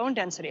for bone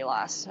density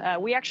loss.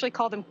 We actually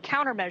call them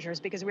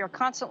countermeasures because we are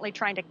constantly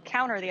trying to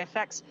counter the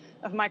effects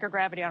of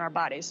microgravity on our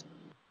bodies.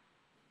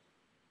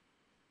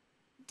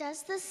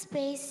 Does the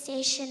space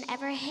station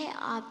ever hit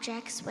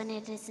objects when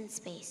it is in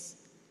space?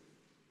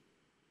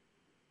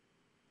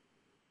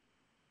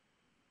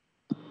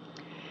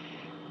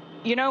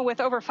 You know, with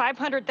over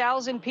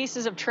 500,000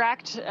 pieces of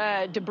tracked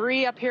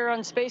debris up here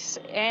on space,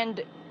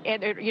 and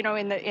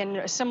in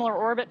a similar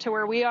orbit to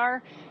where we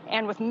are,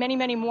 and with many,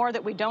 many more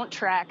that we don't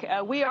track,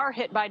 we are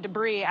hit by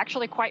debris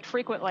actually quite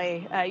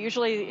frequently.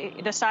 Usually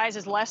the size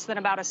is less than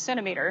about a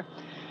centimeter.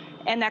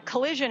 And that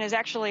collision is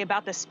actually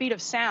about the speed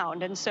of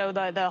sound. And so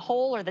the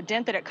hole or the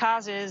dent that it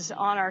causes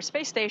on our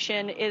space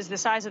station is the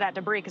size of that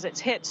debris because it's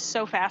hit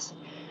so fast.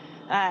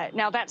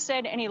 Now, that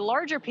said, any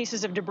larger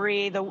pieces of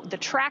debris, the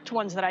tracked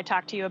ones that I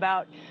talked to you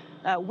about,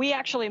 we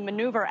actually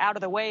maneuver out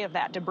of the way of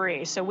that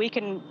debris. So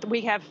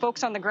we have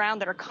folks on the ground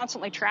that are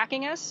constantly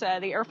tracking us.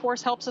 The Air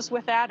Force helps us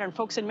with that, and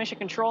folks in Mission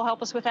Control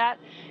help us with that.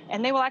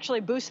 And they will actually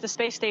boost the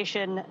space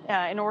station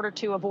in order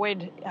to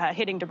avoid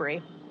hitting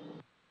debris.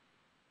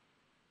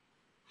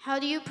 How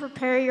do you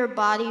prepare your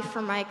body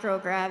for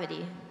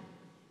microgravity?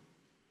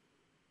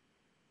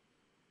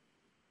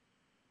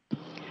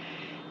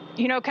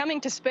 You know, coming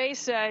to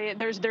space,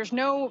 there's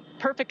no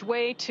perfect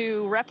way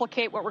to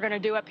replicate what we're going to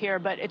do up here,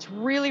 but it's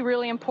really,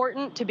 really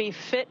important to be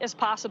fit as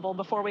possible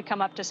before we come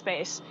up to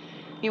space.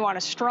 You want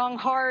a strong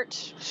heart,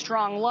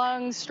 strong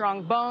lungs,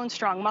 strong bones,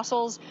 strong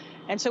muscles,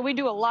 and so we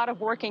do a lot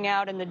of working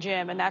out in the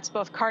gym, and that's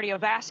both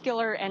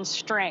cardiovascular and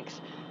strength.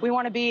 We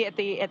want to be at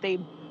the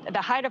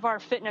height of our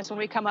fitness when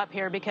we come up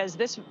here because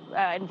this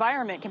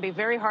environment can be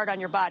very hard on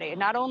your body.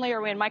 Not only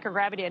are we in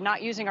microgravity and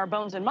not using our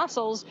bones and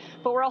muscles,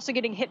 but we're also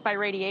getting hit by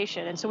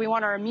radiation. And so we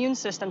want our immune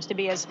systems to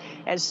be as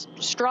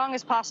strong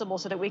as possible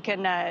so that we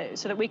can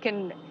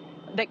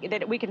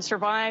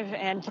survive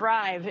and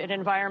thrive in an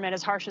environment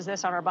as harsh as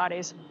this on our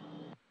bodies.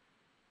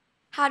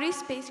 How do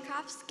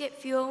spacecrafts get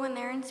fuel when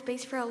they're in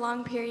space for a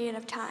long period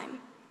of time?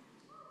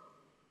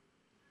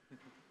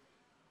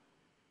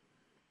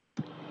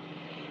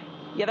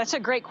 Yeah, that's a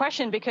great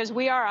question because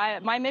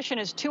my mission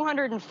is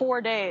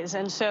 204 days.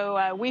 And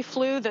so we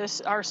flew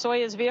our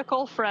Soyuz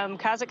vehicle from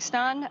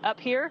Kazakhstan up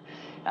here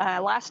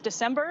last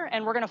December,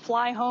 and we're going to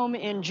fly home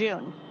in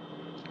June.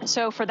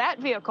 So for that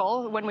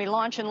vehicle, when we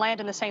launch and land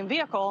in the same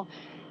vehicle,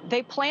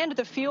 they planned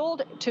the fuel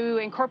to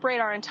incorporate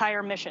our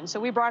entire mission. So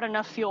we brought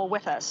enough fuel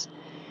with us.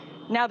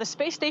 Now, the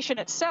space station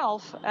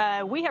itself,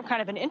 we have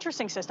kind of an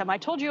interesting system. I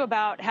told you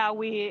about how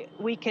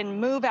we can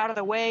move out of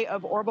the way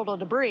of orbital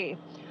debris.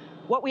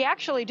 What we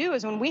actually do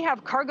is when we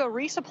have cargo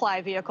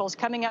resupply vehicles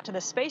coming out to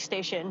the space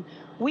station,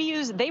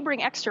 they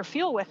bring extra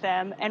fuel with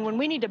them, and when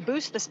we need to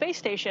boost the space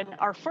station,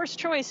 our first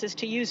choice is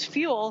to use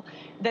fuel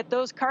that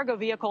those cargo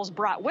vehicles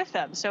brought with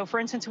them. So, for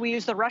instance, we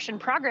use the Russian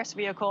Progress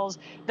vehicles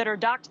that are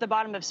docked to the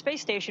bottom of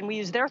space station. We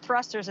use their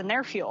thrusters and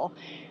their fuel.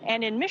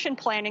 And in mission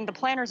planning, the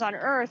planners on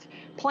Earth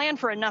plan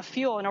for enough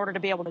fuel in order to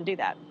be able to do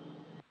that.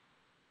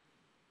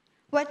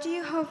 What do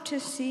you hope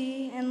to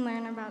see and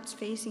learn about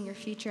space in your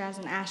future as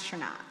an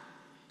astronaut?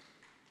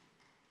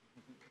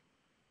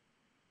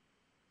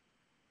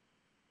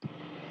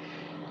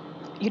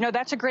 You know,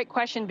 that's a great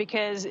question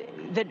because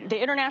the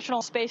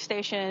International Space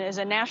Station is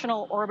a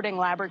national orbiting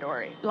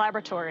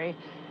laboratory.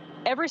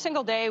 Every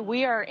single day,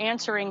 we are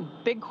answering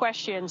big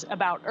questions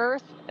about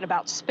Earth and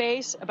about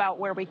space, about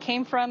where we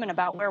came from and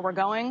about where we're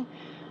going.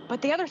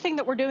 But the other thing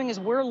that we're doing is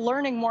we're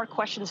learning more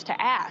questions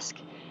to ask.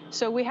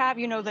 So we have,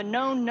 you know, the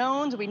known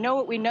knowns. We know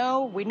what we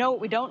know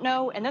what we don't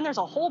know, and then there's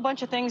a whole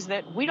bunch of things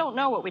that we don't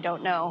know what we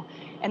don't know.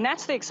 And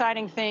that's the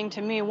exciting thing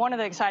to me. One of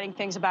the exciting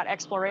things about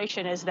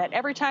exploration is that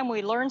every time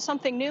we learn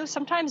something new,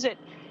 sometimes it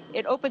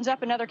opens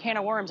up another can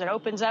of worms. It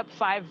opens up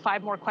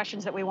five more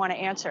questions that we want to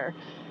answer.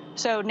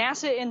 So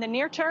NASA, in the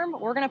near term,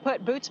 we're going to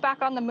put boots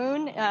back on the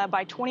moon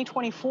by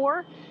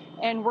 2024.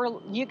 And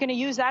you're going to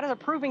use that as a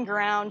proving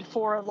ground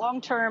for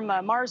long-term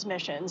Mars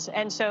missions.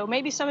 And so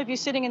maybe some of you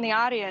sitting in the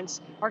audience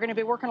are going to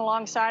be working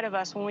alongside of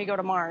us when we go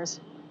to Mars.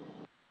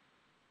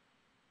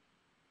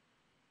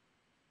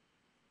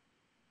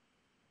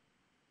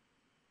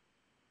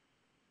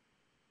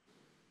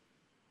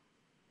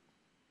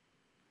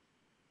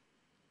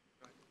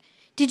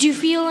 Did you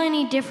feel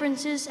any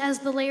differences as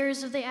the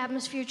layers of the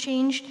atmosphere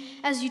changed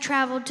as you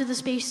traveled to the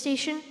space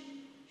station?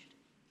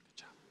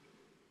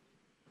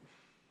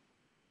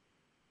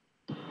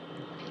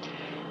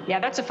 Yeah,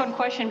 that's a fun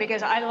question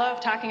because I love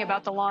talking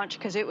about the launch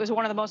because it was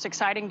one of the most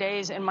exciting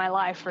days in my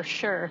life for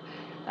sure.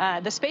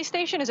 The space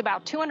station is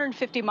about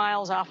 250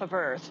 miles off of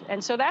Earth,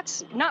 and so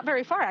that's not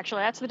very far,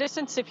 actually. That's the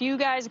distance if you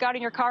guys got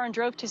in your car and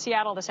drove to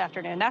Seattle this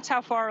afternoon. That's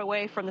how far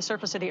away from the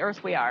surface of the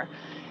Earth we are.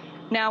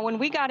 Now, when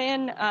we got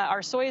in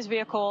our Soyuz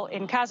vehicle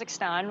in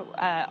Kazakhstan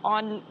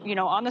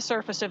on the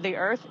surface of the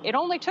Earth, it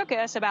only took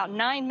us about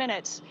 9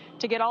 minutes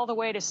to get all the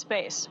way to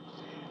space.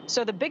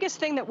 So the biggest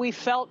thing that we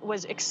felt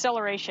was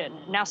acceleration.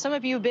 Now, some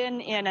of you have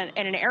been in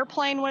an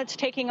airplane when it's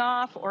taking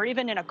off, or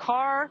even in a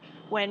car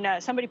when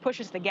somebody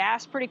pushes the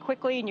gas pretty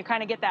quickly and you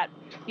kind of get that,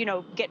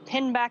 get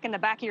pinned back in the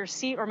back of your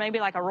seat, or maybe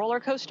like a roller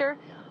coaster.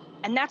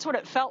 And that's what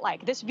it felt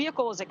like. This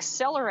vehicle was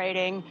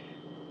accelerating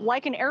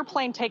like an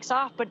airplane takes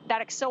off, but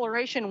that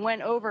acceleration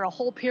went over a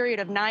whole period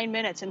of 9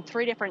 minutes in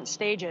 3 different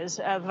stages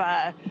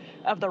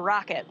of the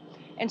rocket.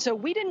 And so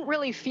we didn't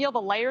really feel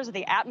the layers of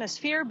the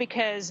atmosphere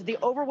because the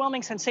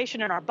overwhelming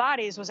sensation in our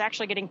bodies was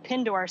actually getting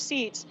pinned to our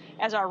seats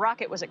as our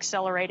rocket was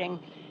accelerating.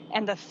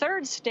 And the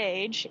third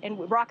stage,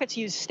 and rockets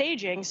use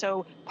staging,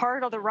 so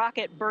part of the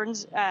rocket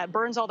burns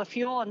all the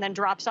fuel and then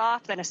drops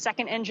off, then a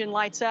second engine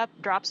lights up,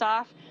 drops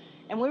off.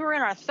 And when we were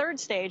in our third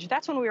stage,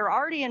 that's when we were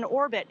already in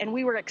orbit and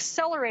we were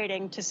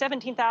accelerating to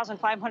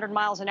 17,500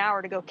 miles an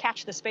hour to go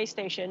catch the space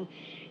station.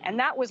 And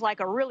that was like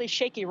a really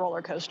shaky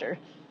roller coaster.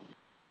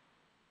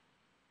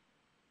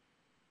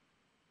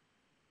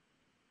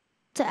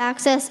 To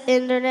access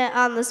internet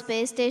on the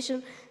space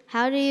station,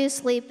 how do you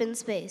sleep in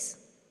space?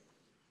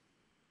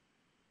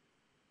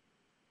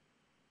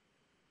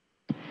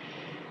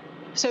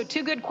 So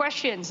 2 good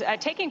questions.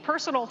 Taking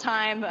personal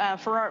time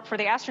for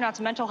the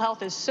astronauts' mental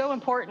health is so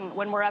important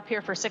when we're up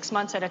here for 6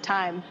 months at a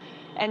time.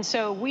 And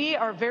so we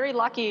are very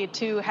lucky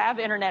to have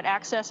internet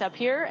access up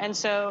here. And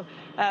so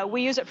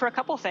we use it for a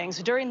couple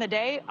things. During the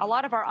day, a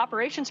lot of our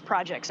operations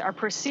projects, our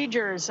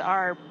procedures,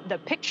 the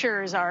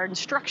pictures, our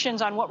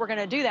instructions on what we're going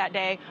to do that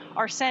day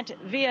are sent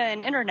via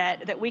an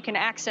internet that we can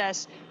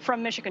access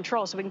from Mission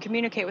Control, so we can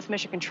communicate with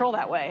Mission Control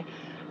that way.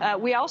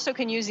 We also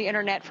can use the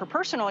internet for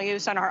personal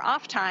use on our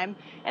off time,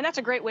 and that's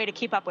a great way to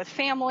keep up with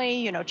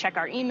family, check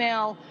our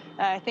email,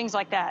 things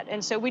like that.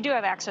 And so we do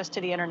have access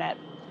to the internet.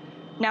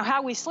 Now,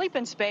 how we sleep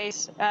in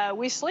space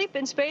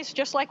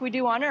just like we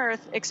do on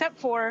Earth, except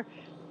for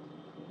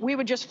we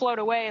would just float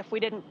away if we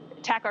didn't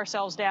tack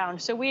ourselves down.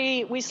 So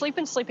we sleep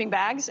in sleeping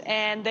bags,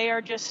 and they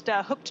are just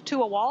hooked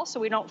to a wall so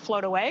we don't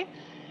float away.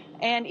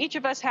 And each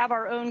of us have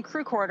our own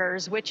crew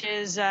quarters, which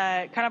is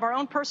kind of our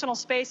own personal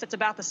space that's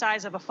about the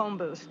size of a phone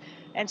booth.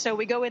 And so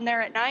we go in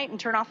there at night and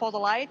turn off all the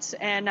lights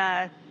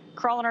and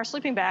crawl in our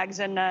sleeping bags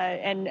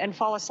and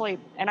fall asleep.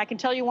 And I can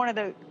tell you one of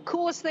the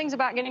coolest things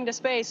about getting to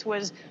space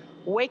was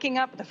waking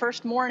up the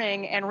first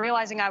morning and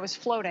realizing I was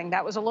floating.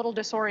 That was a little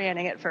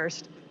disorienting at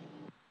first.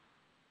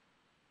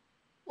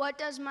 What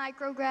does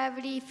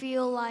microgravity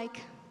feel like?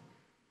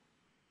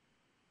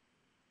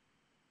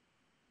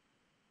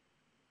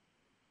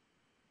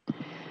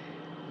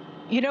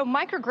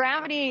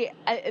 Microgravity,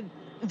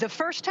 the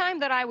first time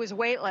that I was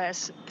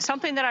weightless,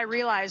 something that I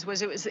realized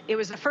was it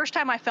was the first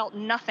time I felt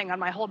nothing on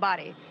my whole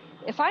body.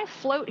 If I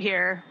float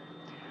here,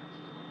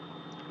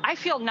 I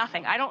feel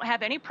nothing. I don't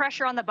have any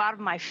pressure on the bottom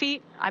of my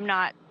feet. I'm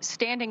not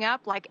standing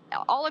up. Like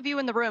all of you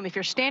in the room, if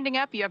you're standing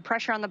up, you have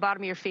pressure on the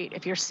bottom of your feet.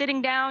 If you're sitting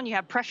down, you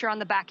have pressure on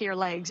the back of your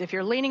legs. If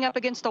you're leaning up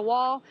against the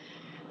wall,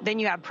 then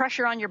you have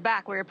pressure on your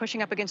back where you're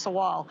pushing up against the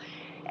wall.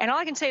 And all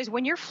I can say is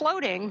when you're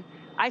floating,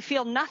 I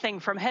feel nothing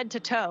from head to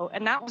toe.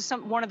 And that was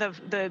one of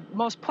the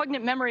most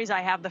poignant memories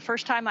I have. The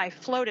first time I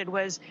floated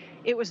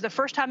it was the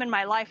first time in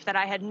my life that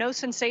I had no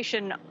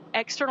sensation,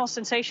 external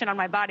sensation on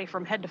my body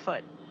from head to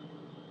foot.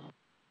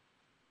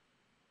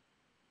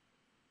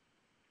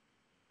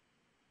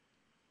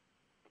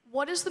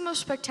 What is the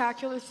most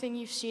spectacular thing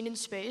you've seen in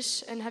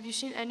space, and have you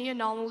seen any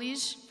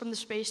anomalies from the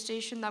space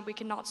station that we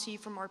cannot see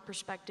from our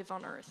perspective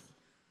on Earth?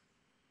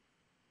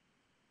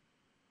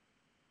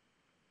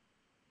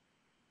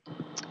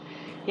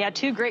 Yeah,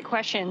 2 great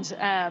questions.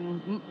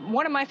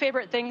 One of my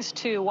favorite things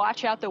to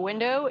watch out the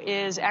window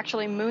is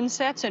actually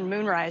moonsets and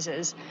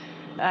moonrises.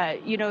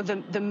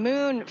 The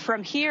moon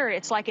from here,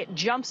 it's like it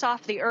jumps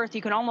off the Earth.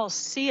 You can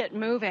almost see it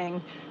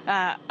moving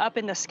up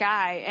in the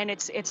sky. And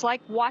it's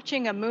like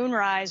watching a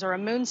moonrise or a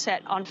moonset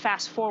on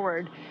fast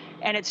forward.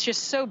 And it's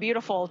just so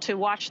beautiful to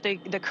watch the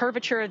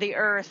curvature of the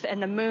Earth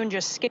and the moon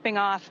just skipping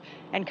off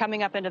and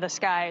coming up into the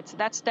sky.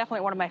 That's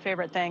definitely one of my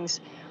favorite things.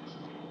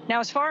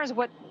 Now, as far as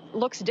what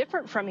looks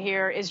different from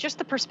here is just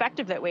the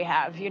perspective that we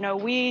have.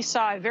 We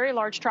saw a very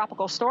large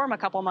tropical storm a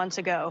couple months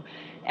ago,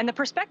 and the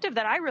perspective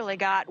that I really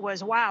got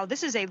was, wow,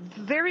 this is a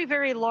very,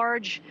 very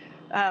large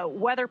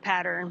weather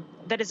pattern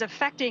that is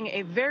affecting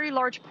a very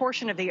large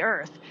portion of the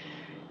Earth.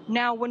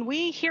 Now, when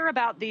we hear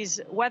about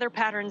these weather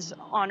patterns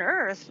on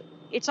Earth,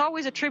 it's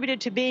always attributed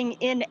to being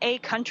in a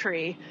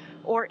country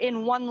or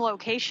in one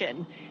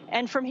location.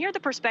 And from here, the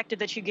perspective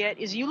that you get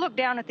is you look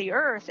down at the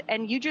Earth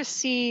and you just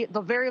see the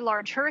very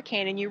large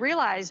hurricane and you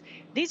realize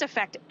these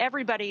affect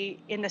everybody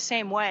in the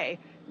same way.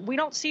 We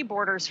don't see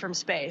borders from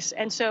space.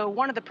 And so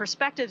one of the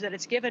perspectives that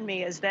it's given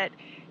me is that,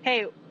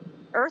 hey,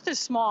 Earth is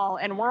small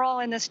and we're all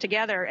in this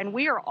together and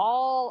we are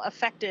all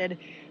affected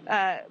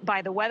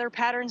by the weather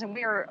patterns, and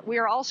we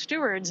are all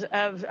stewards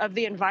of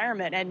the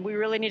environment, and we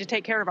really need to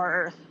take care of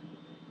our Earth.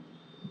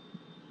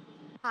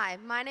 Hi,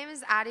 my name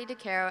is Addie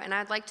DeCaro, and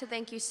I'd like to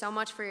thank you so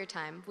much for your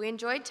time. We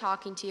enjoyed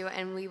talking to you,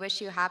 and we wish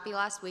you happy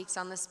last weeks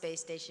on the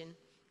space station.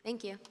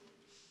 Thank you.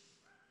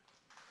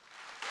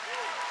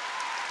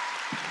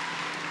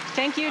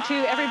 Thank you to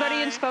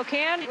everybody in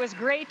Spokane. It was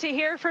great to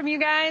hear from you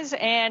guys,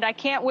 and I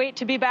can't wait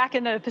to be back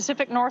in the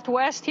Pacific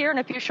Northwest here in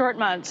a few short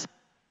months.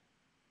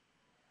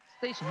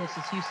 Station, this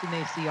is Houston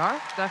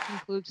ACR. That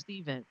concludes the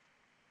event.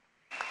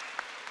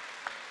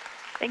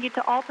 Thank you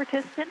to all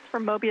participants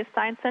from Mobius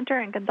Science Center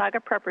and Gonzaga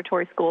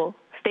Preparatory School.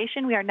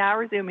 Station, we are now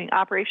resuming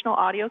operational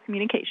audio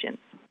communications.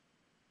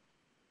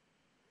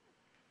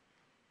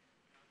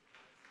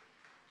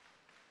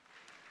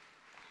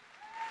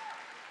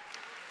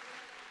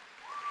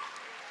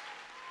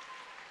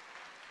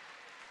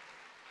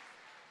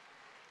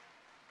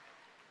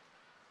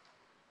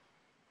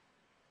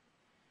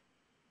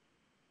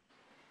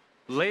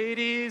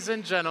 Ladies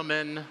and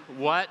gentlemen,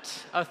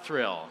 what a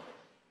thrill.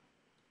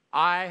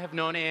 I have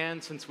known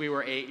Anne since we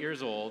were 8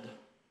 years old.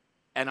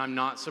 and I'm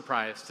not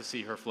surprised to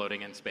see her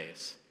floating in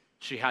space.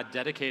 She had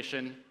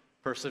dedication,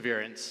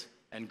 perseverance,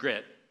 and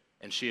grit,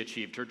 and she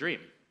achieved her dream.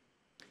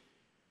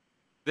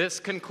 This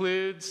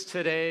concludes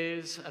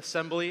today's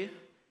assembly.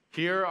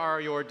 Here are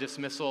your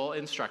dismissal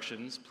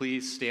instructions.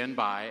 Please stand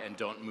by and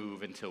don't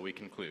move until we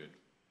conclude.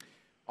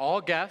 All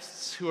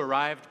guests who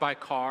arrived by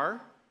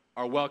car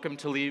are welcome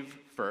to leave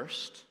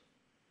first.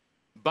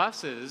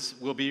 Buses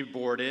will be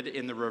boarded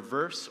in the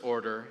reverse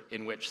order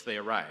in which they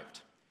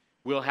arrived.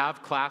 We'll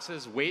have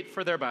classes wait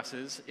for their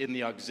buses in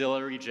the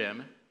auxiliary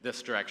gym,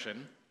 this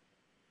direction.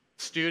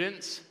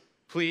 Students,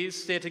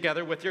 please stay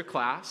together with your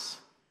class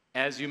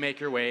as you make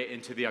your way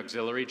into the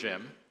auxiliary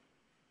gym.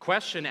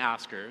 Question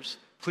askers,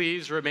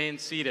 please remain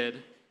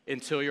seated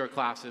until your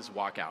classes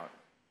walk out.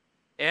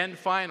 And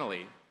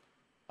finally,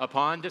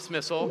 upon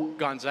dismissal,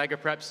 Gonzaga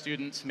Prep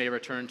students may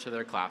return to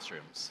their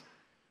classrooms.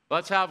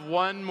 Let's have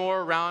one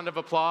more round of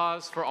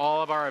applause for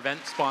all of our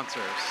event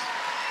sponsors.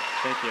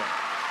 Thank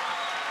you.